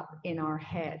up in our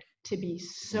head to be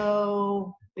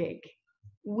so big.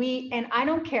 And I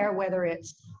don't care whether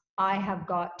it's I have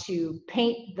got to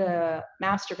paint the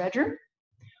master bedroom,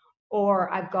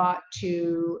 or I've got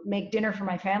to make dinner for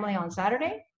my family on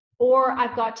Saturday, or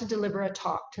I've got to deliver a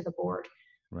talk to the board.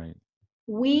 Right.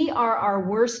 We are our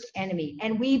worst enemy,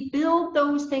 and we build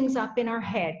those things up in our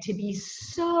head to be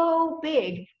so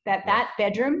big that that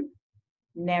bedroom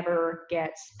never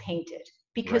gets painted.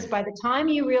 Because Right. by the time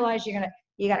you realize you got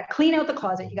to clean out the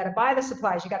closet, you got to buy the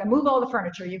supplies, you got to move all the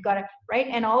furniture, you've got to, right?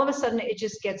 And all of a sudden it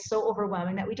just gets so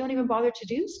overwhelming that we don't even bother to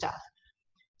do stuff.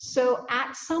 So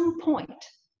at some point,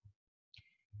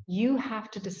 you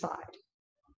have to decide,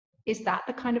 is that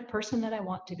the kind of person that I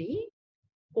want to be?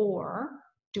 Or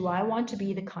do I want to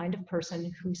be the kind of person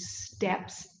who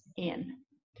steps in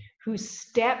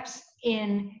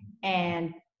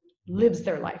and lives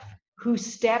their life, who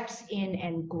steps in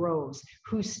and grows,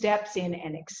 who steps in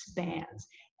and expands?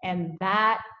 And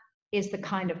that is the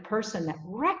kind of person that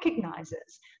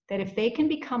recognizes that if they can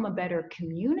become a better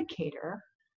communicator,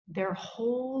 their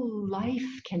whole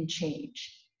life can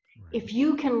change. Right. If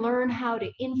you can learn how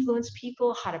to influence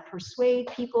people, how to persuade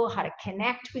people, how to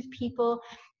connect with people,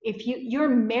 your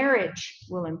marriage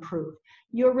will improve,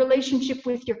 your relationship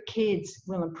with your kids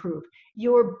will improve,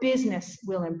 your business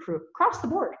will improve across the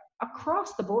board.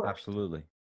 Absolutely.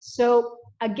 So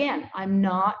again, I'm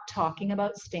not talking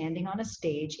about standing on a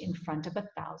stage in front of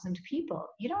 1,000 people.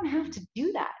 You don't have to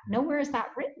do that. Nowhere is that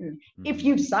written. If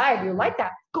you decide you like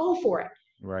that, go for it.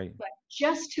 Right. But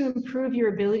just to improve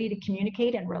your ability to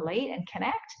communicate and relate and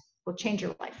connect will change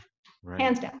your life. Right.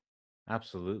 Hands down.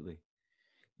 Absolutely.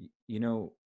 You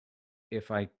know, if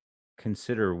I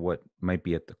consider what might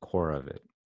be at the core of it,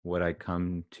 what I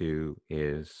come to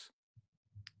is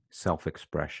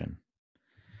self-expression.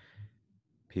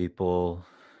 People,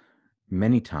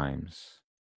 many times,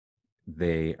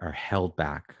 they are held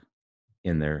back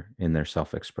in their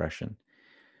self-expression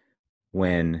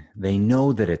when they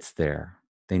know that it's there.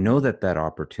 They know that that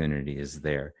opportunity is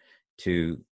there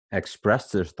to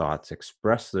express their thoughts,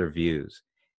 express their views,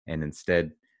 and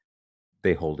instead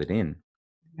they hold it in.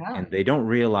 Yeah. And they don't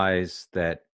realize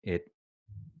that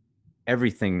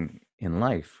everything in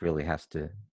life really has to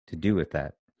do with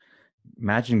that.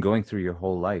 Imagine going through your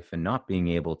whole life and not being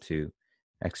able to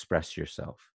express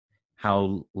yourself.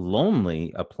 How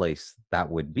lonely a place that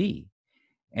would be.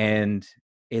 And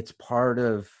it's part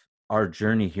of our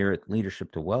journey here at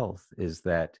Leadership to Wealth, is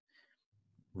that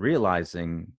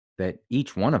realizing that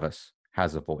each one of us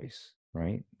has a voice,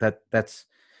 right? That's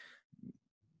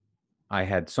I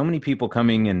had so many people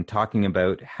coming and talking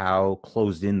about how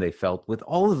closed in they felt with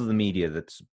all of the media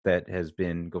that has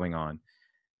been going on,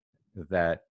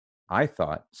 that I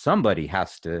thought somebody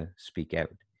has to speak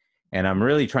out. And I'm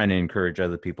really trying to encourage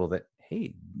other people that,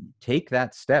 hey, take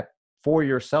that step for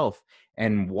yourself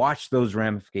and watch those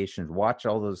ramifications, watch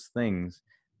all those things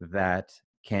that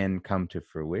can come to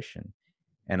fruition.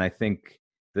 And I think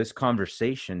this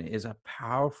conversation is a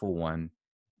powerful one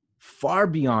far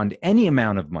beyond any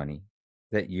amount of money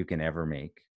that you can ever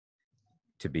make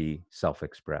to be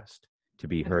self-expressed, to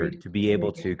be heard, Agreed. to be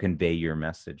able to convey your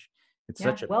message. It's Yeah,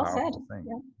 such a well said. powerful thing.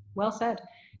 Yeah, well said.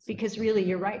 Because really,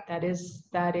 you're right. That is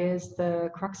the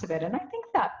crux of it. And I think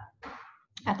that,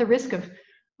 at the risk of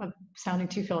sounding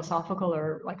too philosophical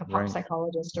or like a pop Right.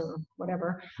 psychologist or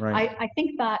whatever, Right. I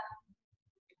think that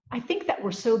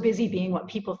we're so busy being what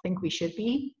people think we should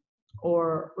be,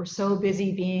 or we're so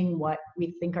busy being what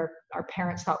we think our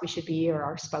parents thought we should be, or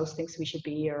our spouse thinks we should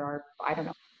be, or our, I don't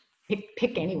know,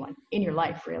 pick anyone in your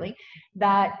life really,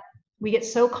 that we get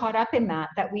so caught up in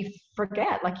that we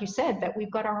forget, like you said, that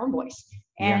we've got our own voice.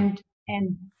 Yeah.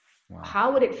 And Wow.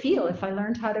 how would it feel if I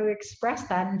learned how to express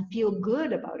that and feel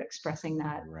good about expressing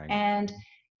that? Right. And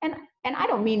I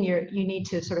don't mean you need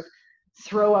to sort of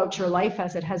throw out your life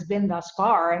as it has been thus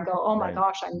far and go, oh my Right.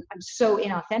 gosh, I'm so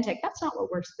inauthentic. That's not what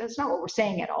we're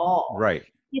saying at all. Right.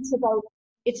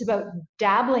 It's about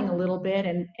dabbling a little bit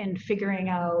and figuring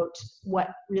out what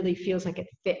really feels like it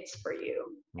fits for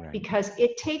you. Right. Because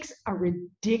it takes a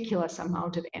ridiculous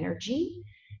amount of energy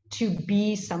to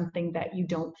be something that you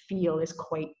don't feel is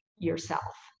quite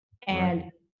yourself. And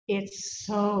Right. it's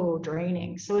so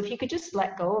draining. So if you could just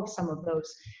let go of some of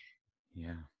those,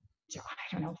 Yeah,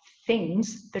 I don't know,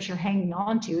 things that you're hanging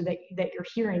on to, that you're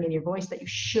hearing in your voice that you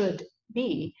should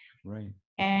be, right.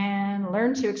 and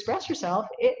learn to express yourself,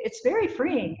 it's very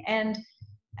freeing. And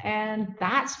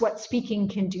that's what speaking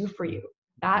can do for you.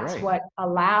 That's Right. what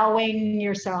allowing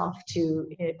yourself to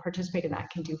participate in that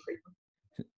can do for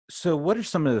you. So what are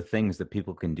some of the things that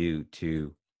people can do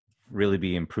to really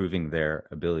be improving their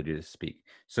ability to speak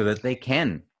so that they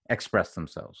can express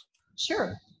themselves?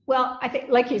 Sure. Well, I think,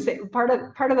 like you say, part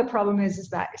of the problem is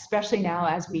that, especially now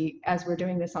as we're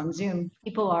doing this on Zoom,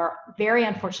 people are very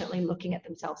unfortunately looking at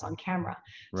themselves on camera.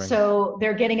 Right. So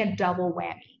they're getting a double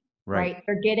whammy, Right. right?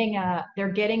 They're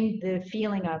getting the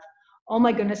feeling of, oh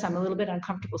my goodness, I'm a little bit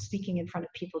uncomfortable speaking in front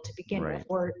of people to begin Right.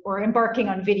 with, or embarking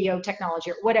on video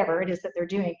technology or whatever it is that they're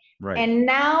doing. Right. And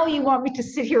now you want me to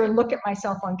sit here and look at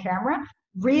myself on camera?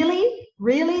 Really?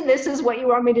 Really? This is what you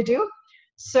want me to do?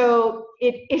 So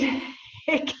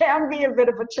it can be a bit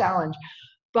of a challenge,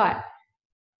 but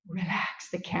relax.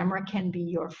 The camera can be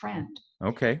your friend.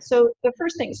 Okay. So the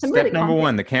first thing, Step number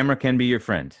one, the camera can be your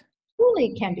friend.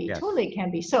 Totally can be. Yes. Totally can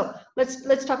be. So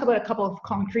let's talk about a couple of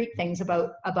concrete things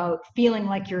about feeling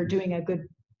like you're doing a good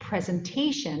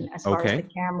presentation as far as the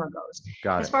camera goes.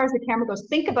 Got as it. far as the camera goes,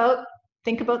 think about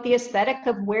the aesthetic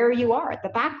of where you are at the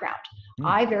background.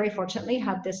 I very fortunately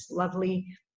have this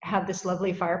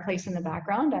lovely fireplace in the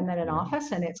background. I'm at an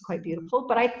office and it's quite beautiful,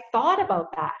 but I thought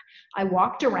about that. I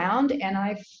walked around and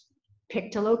I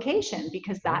picked a location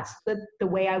because that's the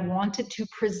way I wanted to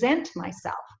present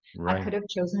myself. Right. I could have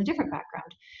chosen a different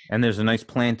background. And there's a nice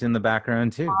plant in the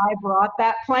background too. I brought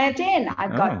that plant in.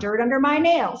 I've got dirt under my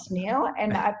nails, Neil,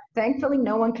 and thankfully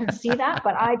no one can see that,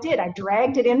 but I did. I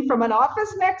dragged it in from an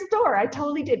office next door. I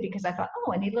totally did, because I thought,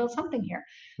 oh, I need a little something here.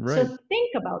 Right. So think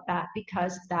about that,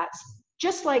 because that's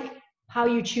just like how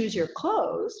you choose your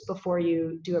clothes before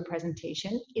you do a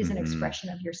presentation is an expression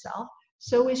of yourself.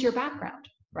 So is your background,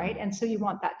 right? And so you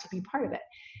want that to be part of it.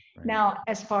 Right. Now,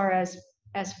 as far as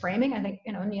framing, I think,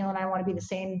 Neil and I want to be the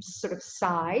same sort of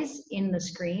size in the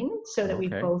screen so that we've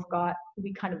both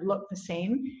we kind of look the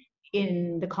same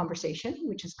in the conversation,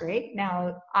 which is great.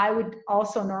 Now, I would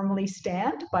also normally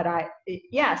stand, but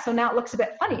so now it looks a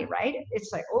bit funny, right?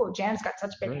 It's like, oh, Jan's got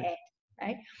such big head,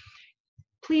 right?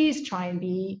 Please try and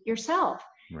be yourself.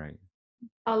 Right.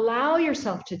 Allow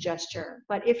yourself to gesture,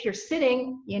 but if you're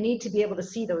sitting, you need to be able to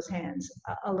see those hands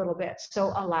a little bit.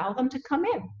 So allow them to come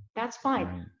in. That's fine.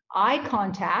 Right. Eye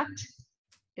contact.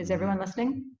 Is everyone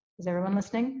listening? Is everyone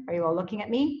listening? Are you all looking at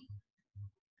me?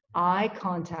 Eye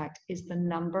contact is the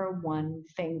number one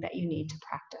thing that you need to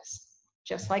practice.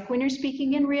 Just like when you're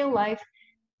speaking in real life,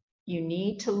 you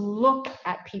need to look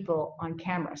at people on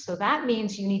camera. So that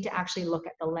means you need to actually look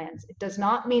at the lens. It does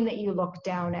not mean that you look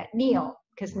down at Neil,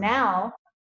 because now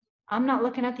I'm not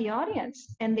looking at the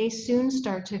audience and they soon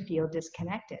start to feel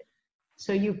disconnected.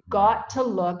 So you've got to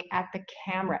look at the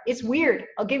camera. It's weird.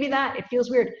 I'll give you that. It feels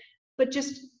weird. But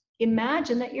just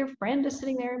imagine that your friend is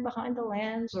sitting there behind the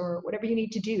lens, or whatever you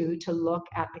need to do to look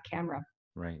at the camera.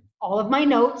 Right. All of my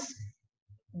notes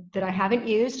that I haven't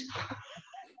used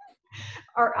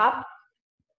are up,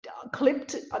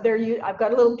 clipped. I've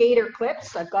got a little gator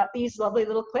clips. I've got these lovely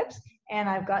little clips, and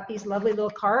I've got these lovely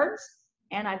little cards,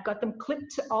 and I've got them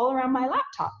clipped all around my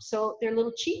laptop. So they're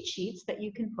little cheat sheets that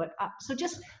you can put up. So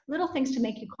just little things to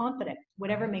make you confident,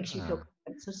 whatever makes you feel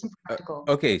confident. So some practical,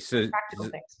 practical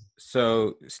things.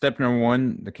 So step number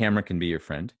one, the camera can be your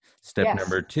friend. Step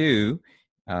number two,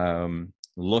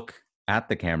 look at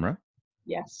the camera.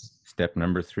 Yes. Step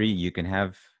number 3, you can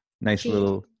have nice Cheat.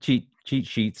 little cheat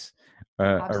sheets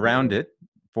around Absolutely. it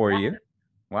for Yeah. you.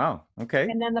 Wow. Okay.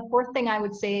 And then the fourth thing I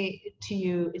would say to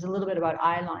you is a little bit about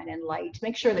eye line and light.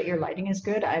 Make sure that your lighting is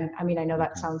good. I mean, I know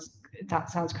that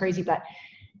sounds crazy, but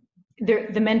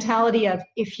the mentality of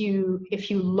if you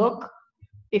look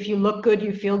good,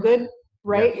 you feel good,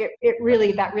 right? Yes.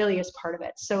 That really is part of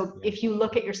it. So Yes. if you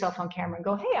look at yourself on camera and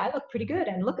go, hey, I look pretty good,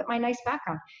 and look at my nice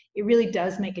background, it really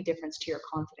does make a difference to your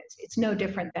confidence. It's no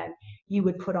different than you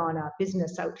would put on a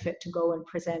business outfit to go and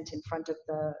present in front of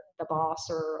the boss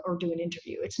or do an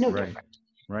interview. It's no different.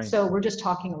 Right. So we're just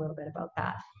talking a little bit about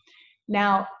that.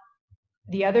 Now,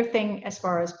 the other thing, as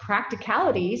far as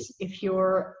practicalities, if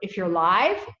you're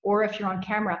live or if you're on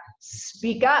camera,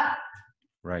 speak up.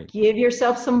 Right. Give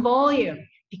yourself some volume,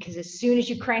 because as soon as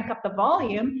you crank up the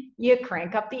volume, you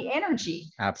crank up the energy.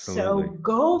 Absolutely. So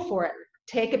go for it.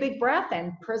 Take a big breath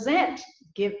and present.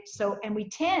 And we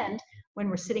tend, when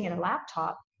we're sitting at a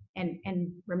laptop,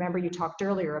 and remember you talked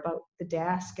earlier about the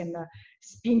desk and the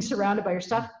being surrounded by your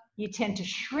stuff, you tend to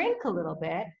shrink a little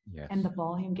bit. Yes. And the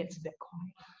volume gets a bit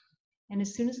quieter. And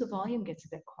as soon as the volume gets a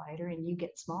bit quieter and you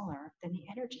get smaller, then the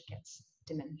energy gets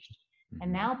diminished.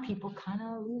 And now people kind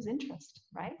of lose interest,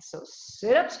 right? So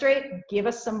sit up straight, give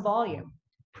us some volume,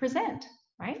 present,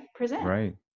 right? Present.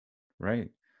 Right.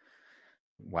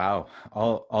 Wow.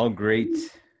 All great.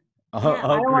 I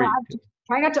don't Great. want to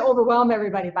try not to overwhelm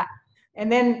everybody, but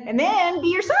and then be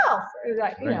yourself.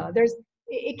 Like, you know,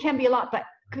 it can be a lot, but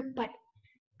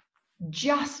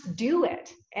just do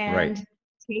it and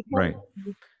take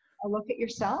a look at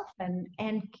yourself and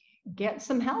get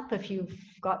some help if you've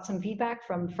got some feedback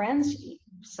from friends,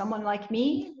 someone like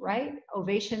me, right?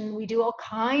 Ovation, we do all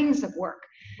kinds of work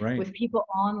with people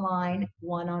online,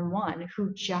 one-on-one,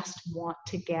 who just want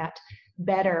to get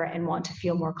better and want to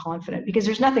feel more confident, because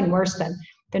there's nothing worse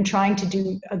than trying to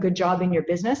do a good job in your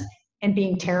business and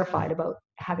being terrified about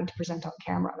having to present on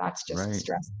camera. That's just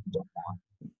stress.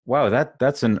 Wow,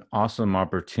 that's an awesome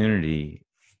opportunity.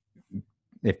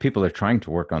 If people are trying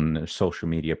to work on their social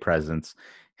media presence,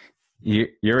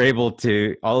 you're able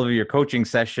to, all of your coaching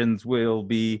sessions will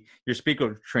be, your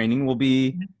speaker training will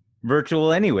be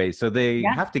virtual anyway. So they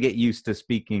have to get used to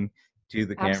speaking to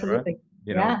the camera,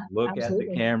 look at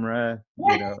the camera,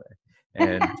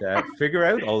 and figure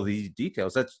out all these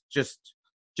details. That's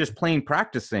just plain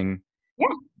practicing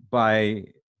by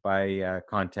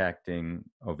contacting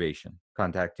Ovation,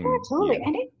 absolutely. you.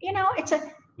 And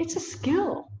it's a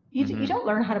skill. You don't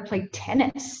learn how to play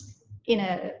tennis in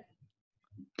a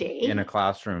day, in a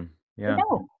classroom.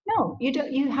 No, you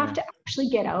don't. You have to actually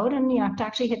get out, and you have to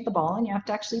actually hit the ball, and you have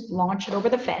to actually launch it over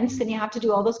the fence, and you have to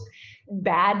do all those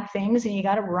bad things, and you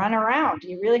got to run around.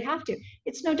 You really have to.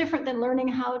 It's no different than learning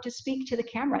how to speak to the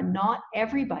camera. Not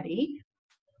everybody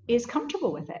is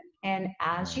comfortable with it. And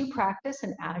as you practice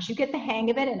and as you get the hang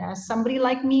of it, and as somebody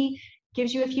like me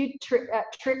gives you a few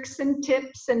tricks and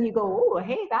tips, and you go, oh,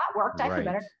 hey, that worked, I feel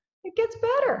better. It gets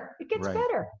better. It gets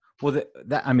better. Well,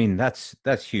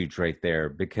 that's huge right there,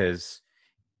 because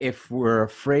if we're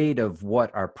afraid of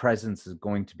what our presence is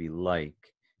going to be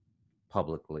like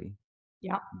publicly,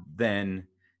 then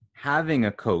having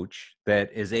a coach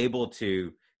that is able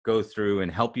to go through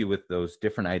and help you with those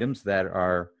different items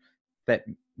that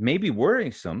may be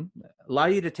worrisome, allow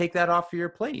you to take that off your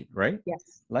plate, right?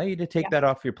 Yes. Allow you to take that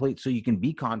off your plate so you can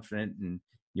be confident. And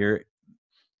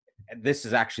this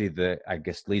is actually I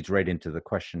guess leads right into the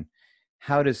question: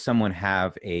 how does someone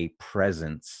have a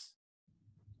presence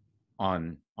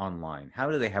online?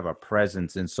 How do they have a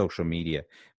presence in social media?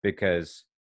 Because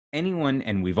anyone,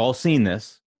 and we've all seen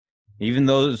this, even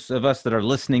those of us that are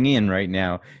listening in right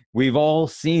now, we've all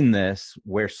seen this,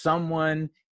 where someone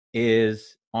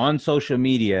is on social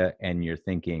media and you're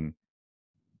thinking,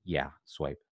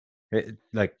 swipe.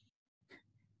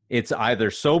 It's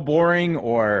either so boring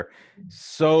or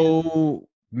so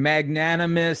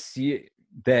magnanimous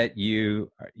that you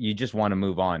just want to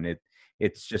move on.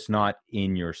 It's just not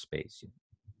in your space.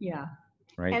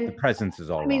 Right. And the presence is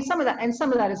all. I mean, some of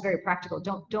that is very practical.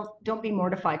 Don't be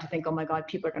mortified to think, oh my God,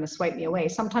 people are going to swipe me away.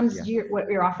 Sometimes what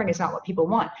you're offering is not what people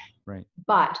want. Right.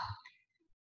 But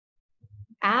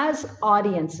as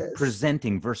audiences,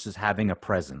 presenting versus having a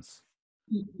presence.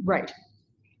 Right.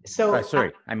 So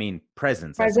I mean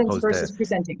presence versus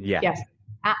presenting. Yes.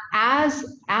 As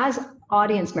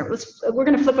audience members, we're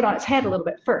going to flip it on its head a little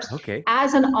bit first. Okay.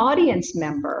 As an audience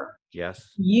member,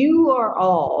 you are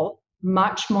all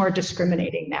much more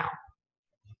discriminating now.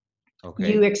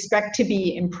 Okay. You expect to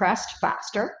be impressed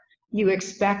faster. You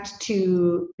expect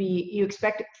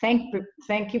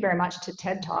thank you very much to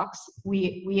TED Talks.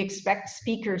 We expect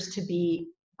speakers to be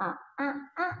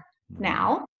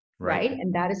now, right?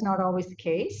 And that is not always the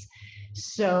case.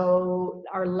 So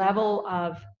our level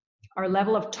of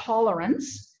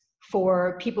tolerance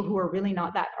for people who are really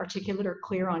not that articulate or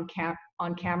clear on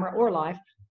camera or live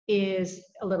is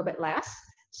a little bit less.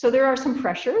 So there are some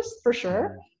pressures for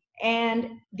sure. And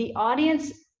the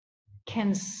audience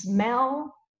can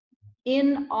smell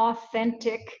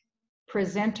inauthentic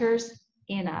presenters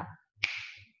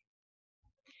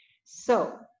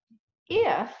So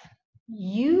if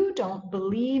you don't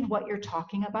believe what you're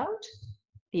talking about,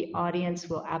 the audience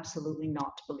will absolutely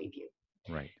not believe you.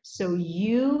 Right. So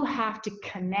you have to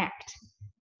connect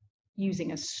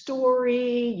using a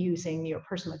story, using your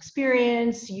personal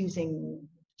experience, using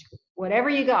whatever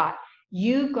you got.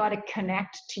 You've got to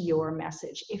connect to your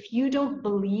message. If you don't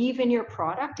believe in your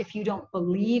product, if you don't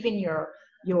believe in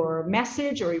your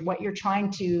message or what you're trying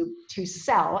to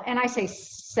sell, and I say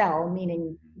sell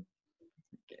meaning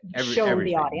show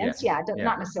the audience, yes.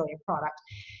 Not necessarily a product.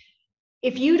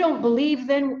 If you don't believe,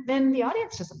 then the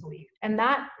audience doesn't believe, and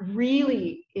that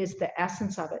really is the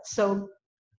essence of it. So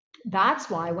that's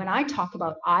why when I talk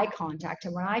about eye contact,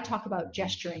 and when I talk about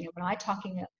gesturing, and when I talk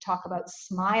about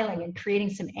smiling and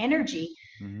creating some energy,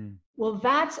 well,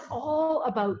 that's all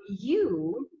about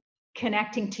you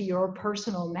connecting to your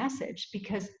personal message.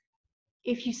 Because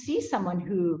if you see someone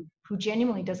who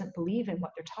genuinely doesn't believe in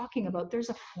what they're talking about, there's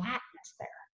a flatness there,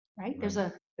 right? There's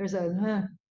a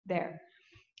there.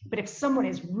 But if someone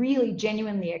is really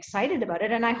genuinely excited about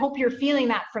it, and I hope you're feeling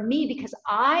that from me, because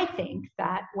I think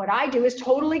that what I do is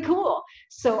totally cool.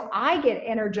 So I get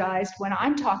energized when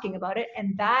I'm talking about it,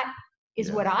 and that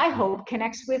is what I hope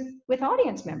connects with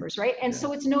audience members, right? And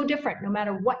so it's no different, no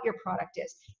matter what your product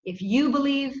is. If you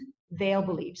believe, they'll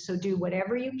believe. So do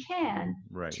whatever you can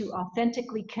to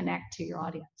authentically connect to your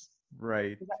audience.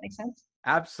 Right. Does that make sense?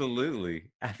 Absolutely.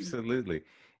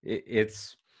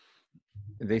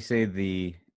 They say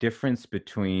the difference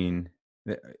between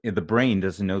the brain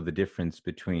doesn't know the difference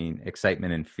between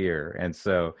excitement and fear. And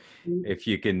so if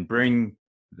you can bring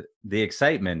the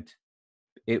excitement,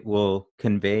 it will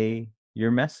convey your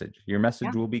message. Your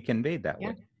message will be conveyed that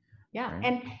way. Yeah.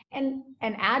 Right? And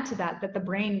add to that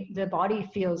the body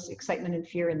feels excitement and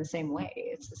fear in the same way.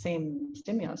 It's the same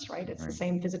stimulus, right? It's the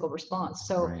same physical response.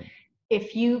 So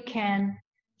if you can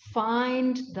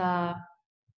find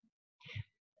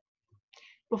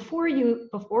before you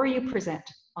present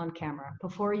on camera,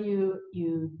 before you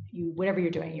whatever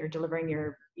you're doing, you're delivering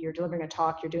a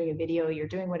talk, you're doing a video, you're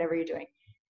doing whatever you're doing,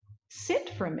 sit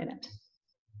for a minute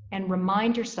and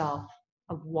remind yourself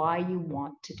of why you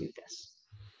want to do this.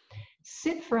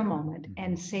 Sit for a moment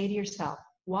and say to yourself,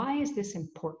 why is this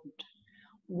important?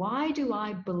 Why do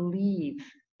I believe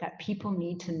that people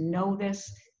need to know this?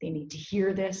 They need to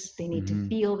hear this. They need to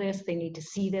feel this. They need to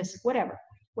see this, whatever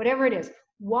it is.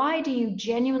 Why do you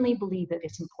genuinely believe that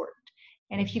it's important?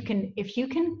 And if you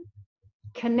can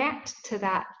connect to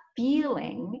that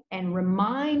feeling and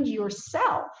remind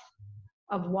yourself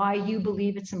of why you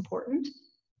believe it's important,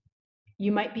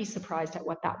 you might be surprised at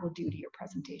what that will do to your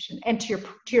presentation and to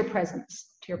your presence.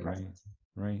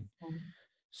 Right.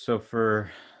 So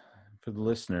for the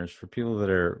listeners, for people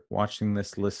that are watching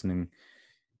this, listening,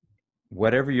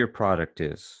 whatever your product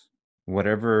is,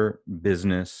 whatever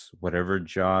business, whatever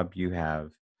job you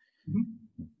have,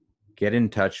 get in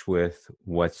touch with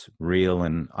what's real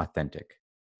and authentic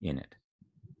in it.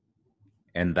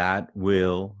 And that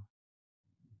will,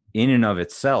 in and of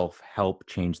itself, help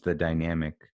change the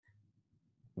dynamic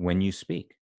when you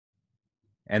speak.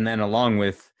 And then along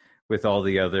with all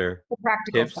the other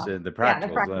tips, the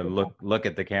practicals, look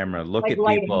at the camera, look at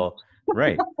people.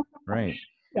 Right.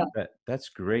 That's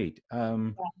great.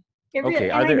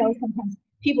 Okay. I know sometimes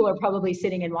people are probably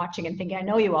sitting and watching and thinking, I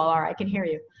know you all are. I can hear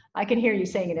you. I can hear you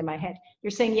saying it in my head.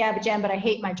 You're saying, yeah, but Jan, but I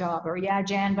hate my job. Or yeah,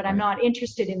 Jan, but I'm not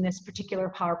interested in this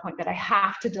particular PowerPoint that I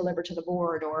have to deliver to the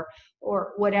board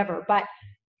or whatever. But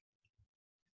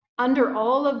under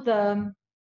all of the,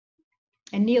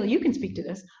 and Neil, you can speak to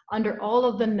this, under all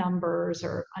of the numbers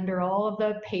or under all of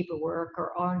the paperwork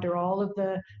or under all of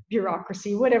the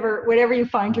bureaucracy, whatever you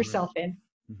find yourself in,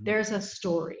 there's a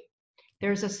story.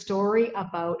 There's a story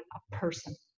about a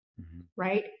person,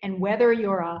 right? And whether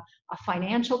you're a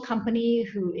financial company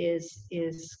who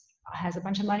has a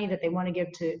bunch of money that they want to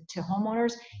give to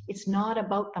homeowners, it's not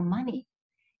about the money.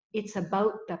 It's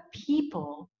about the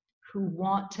people who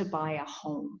want to buy a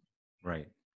home. Right.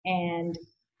 And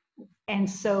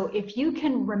so if you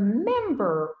can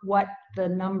remember what the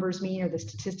numbers mean or the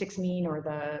statistics mean or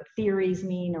the theories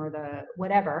mean or the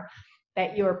whatever,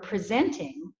 that you're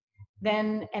presenting,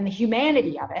 then, and the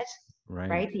humanity of it,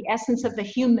 right? The essence of the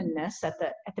humanness at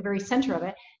the very center of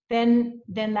it, then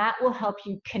that will help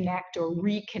you connect or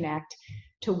reconnect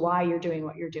to why you're doing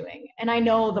what you're doing. And I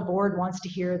know the board wants to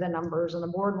hear the numbers, and the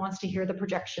board wants to hear the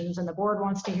projections, and the board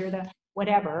wants to hear the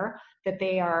whatever that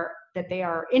they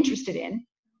are interested in.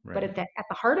 Right. But at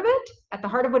the heart of it, at the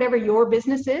heart of whatever your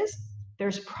business is,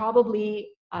 there's probably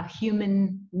a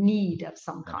human need of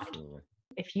some kind. Absolutely.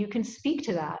 If you can speak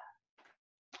to that,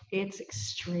 it's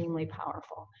extremely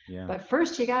powerful. Yeah. But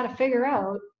first you got to figure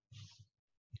out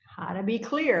how to be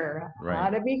clear, right, how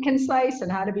to be concise,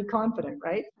 and how to be confident,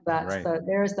 right? That's right.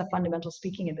 There's the fundamental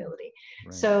speaking ability.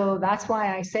 Right. So that's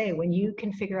why I say, when you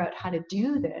can figure out how to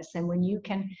do this, and when you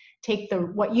can take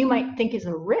what you might think is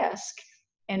a risk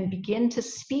and begin to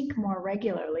speak more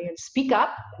regularly and speak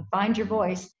up and find your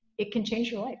voice, it can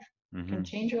change your life. Mm-hmm. It can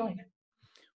change your life.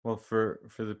 Well, for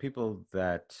the people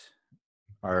that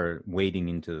are wading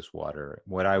into this water,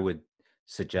 what I would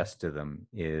suggest to them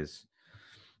is,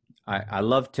 I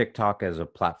love TikTok as a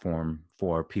platform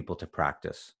for people to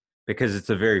practice, because it's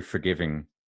a very forgiving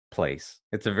place.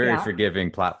 It's a very forgiving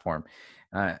platform.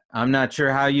 I'm not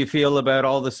sure how you feel about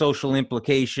all the social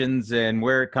implications and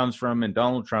where it comes from and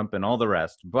Donald Trump and all the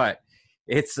rest, but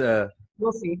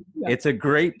we'll see. Yeah. It's a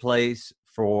great place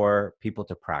for people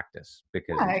to practice,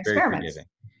 because it's very forgiving.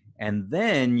 And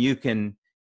then you can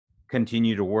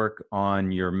continue to work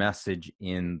on your message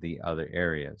in the other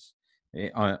areas,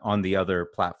 on the other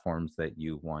platforms that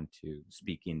you want to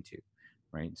speak into,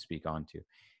 right? Speak onto.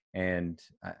 And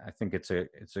I think it's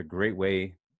a great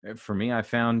way. For me, I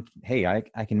found, hey,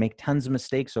 I can make tons of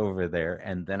mistakes over there,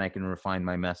 and then I can refine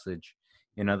my message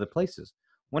in other places.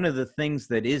 One of the things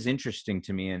that is interesting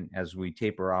to me, and as we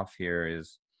taper off here,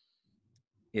 is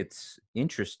it's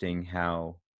interesting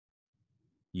how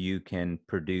you can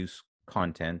produce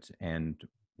content, and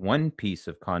one piece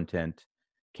of content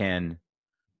can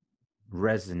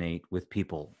resonate with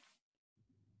people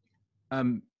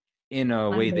in a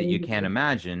way that you can't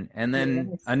imagine, and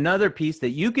then another piece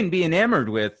that you can be enamored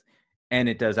with, and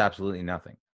it does absolutely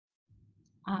nothing.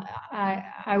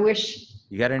 I wish,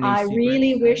 you got any I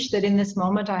really wish that in this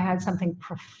moment I had something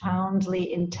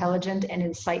profoundly intelligent and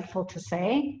insightful to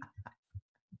say.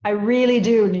 I really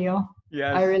do, Neil.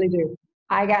 Yes. I really do.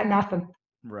 I got nothing.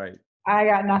 Right. I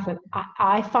got nothing.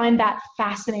 I find that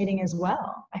fascinating as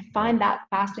well. I find that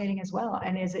fascinating as well.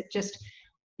 And is it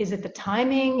the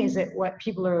timing? Is it what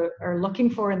people are looking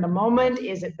for in the moment?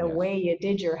 Is it the way you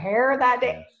did your hair that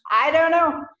day? Yes. I don't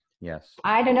know. Yes.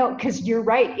 I don't know, because you're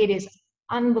right. It is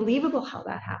unbelievable how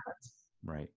that happens.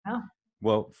 Right. Yeah.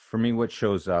 Well, for me, what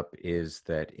shows up is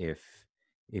that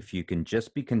if you can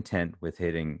just be content with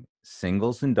hitting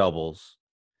singles and doubles,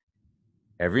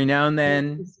 every now and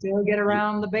then you still get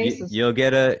around the bases.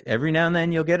 Every now and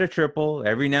then you'll get a triple.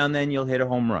 Every now and then you'll hit a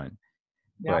home run.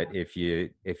 Yeah. But if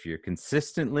you're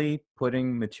consistently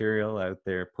putting material out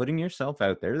there, putting yourself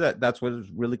out there, that's what it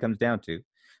really comes down to.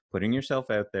 Putting yourself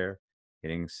out there,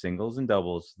 hitting singles and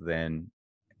doubles, then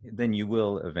you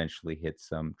will eventually hit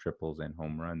some triples and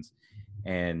home runs.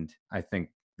 And I think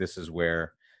this is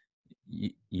where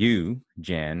you,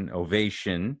 Jan,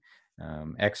 Ovation,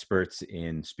 experts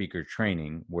in speaker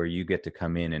training, where you get to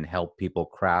come in and help people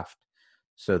craft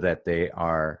so that they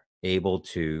are able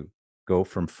to go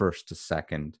from first to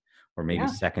second, or maybe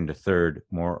second to third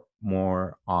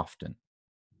more often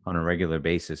on a regular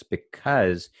basis,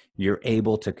 because you're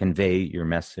able to convey your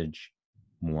message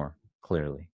more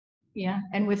clearly. Yeah,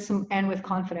 and with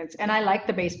confidence. And I like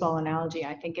the baseball analogy.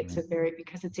 I think it's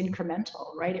because it's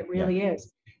incremental, right? It really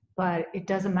is. But it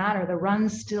doesn't matter. The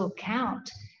runs still count.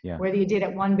 Yeah. Whether you did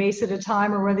it one base at a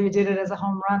time or whether you did it as a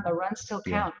home run, the runs still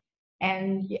count.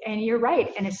 And you're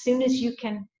right. And as soon as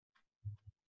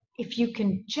if you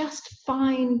can just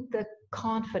find the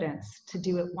confidence to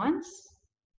do it once,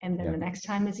 and then the next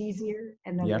time is easier,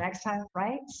 and then the next time,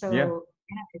 right? So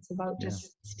it's about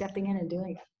just stepping in and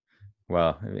doing it.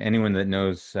 Well, anyone that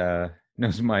knows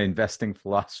my investing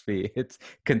philosophy, it's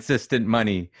consistent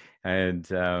money. And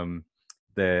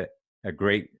a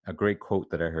great quote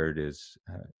that I heard is,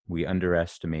 we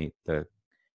underestimate the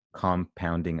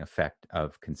compounding effect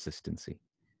of consistency.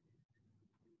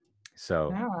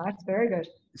 So that's very good.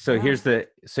 So here's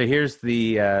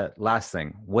the last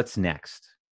thing. What's next?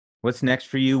 What's next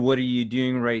for you? What are you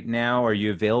doing right now? Are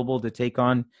you available to take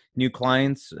on new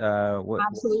clients?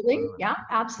 Absolutely. Yeah,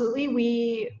 absolutely.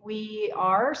 We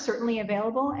are certainly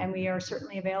available, and we are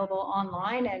certainly available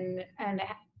online. And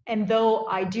and though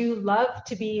I do love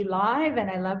to be live and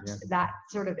I love Yeah. that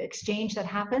sort of exchange that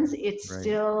happens, it's Right.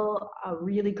 still a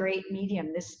really great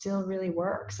medium. This still really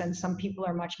works. And some people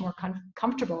are much more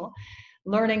comfortable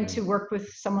learning Right. to work with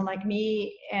someone like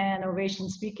me and Ovation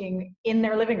Speaking in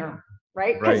their living room,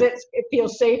 right? Because Right. it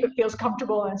feels safe, it feels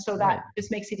comfortable. And so that Right. just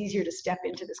makes it easier to step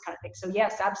into this kind of thing. So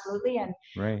yes, absolutely. And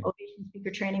Right. Ovation Speaker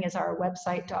Training is our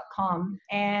website.com.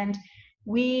 And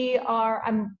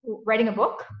I'm writing a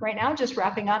book right now, just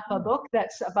wrapping up a book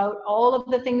that's about all of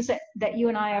the things that you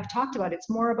and I have talked about. It's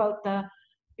more about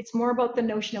the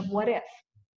notion of what if.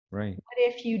 Right. What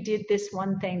if you did this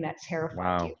one thing that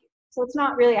terrified you? Wow. So it's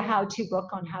not really a how-to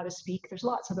book on how to speak. There's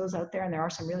lots of those out there, and there are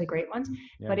some really great ones.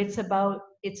 Yeah. But it's about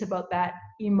that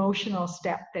emotional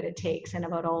step that it takes, and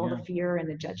about all Yeah. the fear and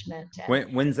the judgment.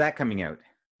 And When's that coming out?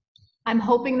 I'm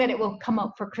hoping that it will come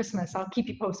out for Christmas. I'll keep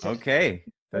you posted. Okay.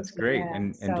 That's great. Yeah.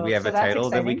 And do we have So a that's title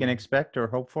that we exciting. can expect or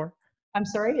hope for? I'm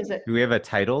sorry, is it Do we have a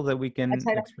title that we a can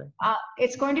title? expect?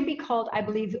 It's going to be called, I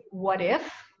believe, What If?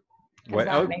 Because What?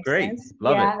 that Oh, makes great. sense.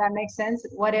 Love it. Yeah, that makes sense.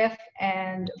 What if,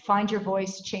 and find your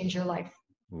voice, change your life.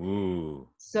 Ooh,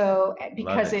 So, love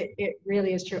because it. it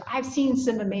really is true. I've seen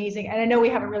some amazing, and I know we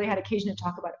haven't really had occasion to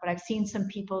talk about it, but I've seen some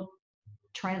people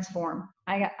transform.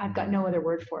 I've got Mhm. no other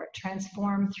word for it.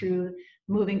 Transform through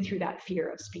moving through that fear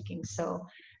of speaking. So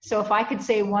if I could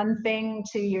say one thing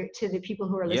to the people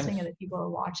who are listening Yes. and the people who are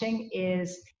watching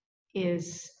is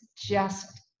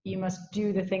just, you must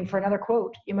do the thing. For another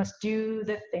quote, you must do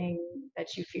the thing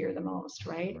that you fear the most,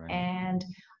 right? Right. And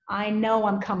I know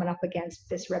I'm coming up against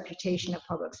this reputation of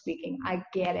public speaking. I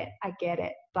get it,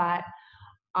 but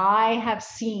I have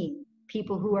seen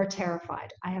people who are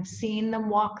terrified. I have seen them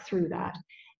walk through that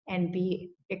and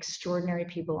be extraordinary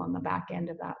people on the back end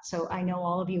of that. So I know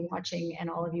all of you watching and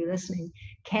all of you listening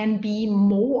can be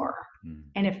more. Mm.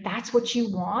 And if that's what you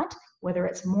want, whether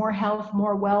it's more health,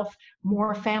 more wealth,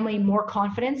 more family, more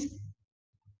confidence,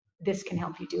 this can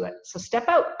help you do it. So step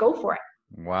out, go for it.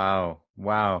 Wow.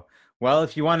 Wow. Well,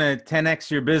 if you want to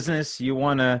 10x your business, you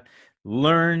want to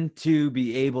learn to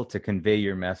be able to convey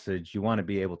your message, you want to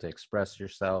be able to express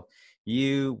yourself,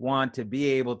 you want to be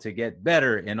able to get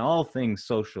better in all things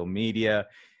social media.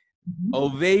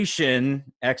 Ovation,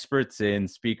 experts in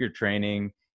speaker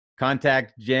training.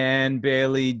 Contact Jan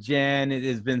Bailey. Jan, it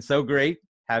has been so great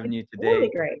having It's you really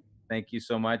today. great. Thank you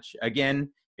so much. Again,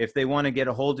 if they want to get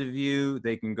a hold of you,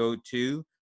 they can go to.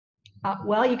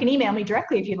 Well, you can email me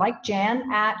directly if you'd like,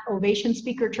 Jan at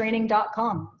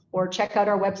ovationspeakertraining.com, or check out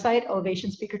our website,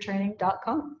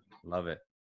 ovationspeakertraining.com. Love it.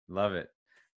 Love it.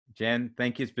 Jan,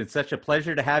 thank you. It's been such a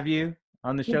pleasure to have you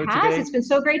on the It show has. today. It's been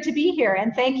so great to be here.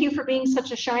 And thank you for being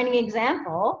such a shining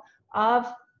example of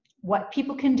what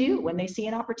people can do when they see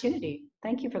an opportunity.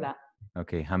 Thank you for that.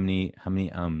 Okay, how many are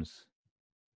on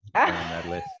that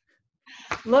list?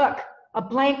 Look, a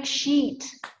blank sheet.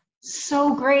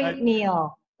 So I, great,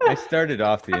 Neil. I started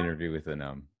off the interview with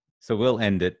an so we'll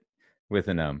end it with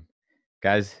an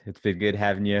Guys, it's been good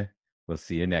having you. We'll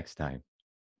see you next time.